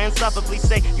 die and suffer, please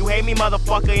say you hate me,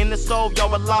 motherfucker. In the soul,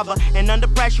 you're a lover, and under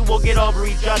pressure we'll get over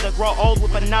each other. Grow old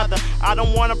with another, I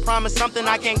don't wanna promise something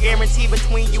I can't guarantee.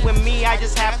 Between you and me, I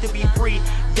just have to be free.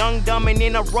 Young, dumb, and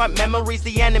in a rut, memories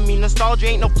the enemy. Nostalgia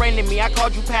ain't no friend in me, I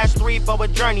called you past 3 for a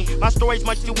journey. My story's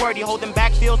much too wordy, holding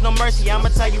back feels no mercy. I'ma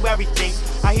tell you everything,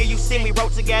 I hear you sing, we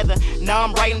wrote together. Now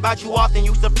I'm writing about you often,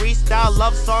 used to freestyle,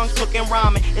 love songs, cooking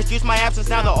ramen. Excuse my absence,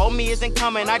 now the old me isn't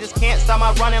coming. I just can't stop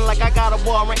my running like I got a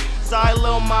warrant. Sorry,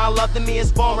 little ma, love to me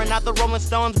is boring. Not the Rolling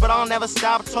Stones, but I'll never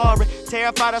stop touring.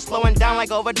 Terrified of slowing down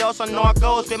like overdose on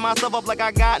narcos. Fit myself up like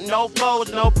I got no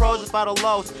foes, no pros, just by the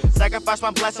lows. Sacrifice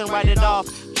my blessing, write it off.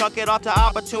 Chuck it off to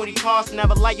opportunity cost.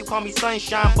 Never like you call me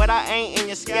sunshine, but I ain't in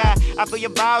your sky. I feel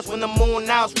your vibes when the moon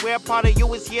out. Swear part of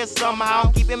you is here somehow,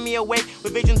 keeping me awake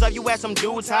with visions of you at some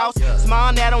dude's house.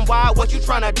 Smiling at him wide, what you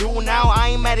tryna do now? I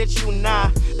ain't mad at you, nah.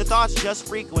 The thoughts just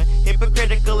frequent,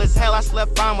 hypocritical as hell. I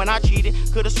slept fine when I cheated.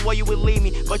 Could've swore you would leave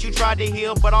me, but you tried to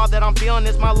heal. But all that I'm feeling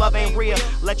is my love ain't real.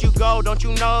 Let you go, don't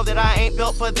you know that I ain't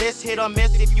built for this? Hit or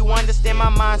miss if you understand my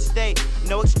mind state.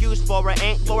 No excuse for it,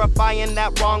 ain't glorifying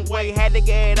that wrong way. Had to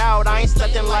get it out, I ain't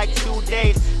slept in like 2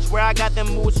 days. Swear I got them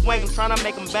mood swings, trying to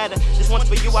make them better. This one's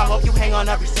for you, I hope you hang on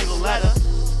every single letter.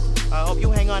 I hope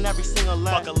you hang on every single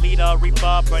letter. Fuck a leader,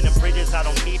 reaper, burning bridges, I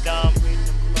don't need them.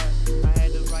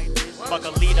 Fuck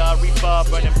a leader, reaper,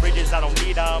 burning bridges, I don't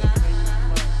need them.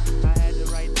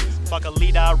 Fuck a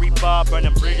leader, reaper,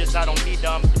 burning bridges, I don't need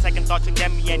them. Second thoughts can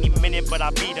get me any minute, but I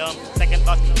beat them. Second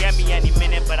thoughts can get me any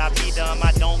minute, but I beat them.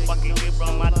 I don't fucking hear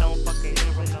from, I don't fucking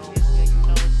hear from.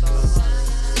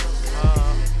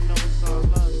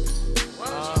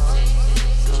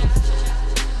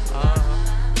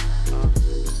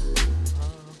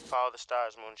 Follow the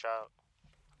stars, Moonchild.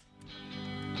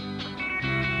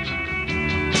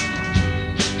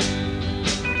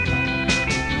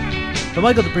 The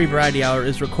Michael Dupree Variety Hour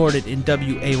is recorded in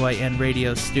WAYN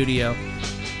Radio Studio.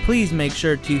 Please make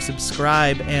sure to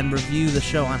subscribe and review the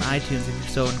show on iTunes if you're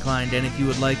so inclined. And if you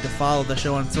would like to follow the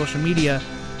show on social media,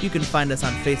 you can find us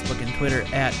on Facebook and Twitter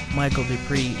at Michael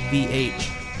Dupree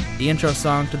VH. The intro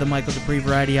song to the Michael Dupree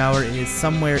Variety Hour is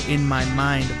Somewhere in My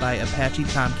Mind by Apache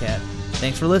Tomcat.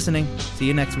 Thanks for listening. See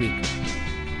you next week.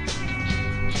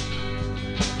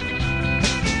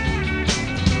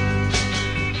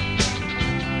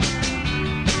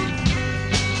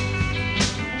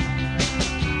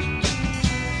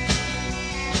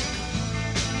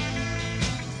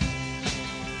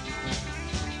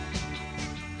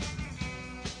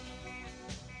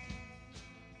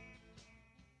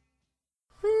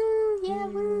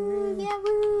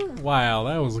 Wow,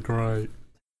 that was great.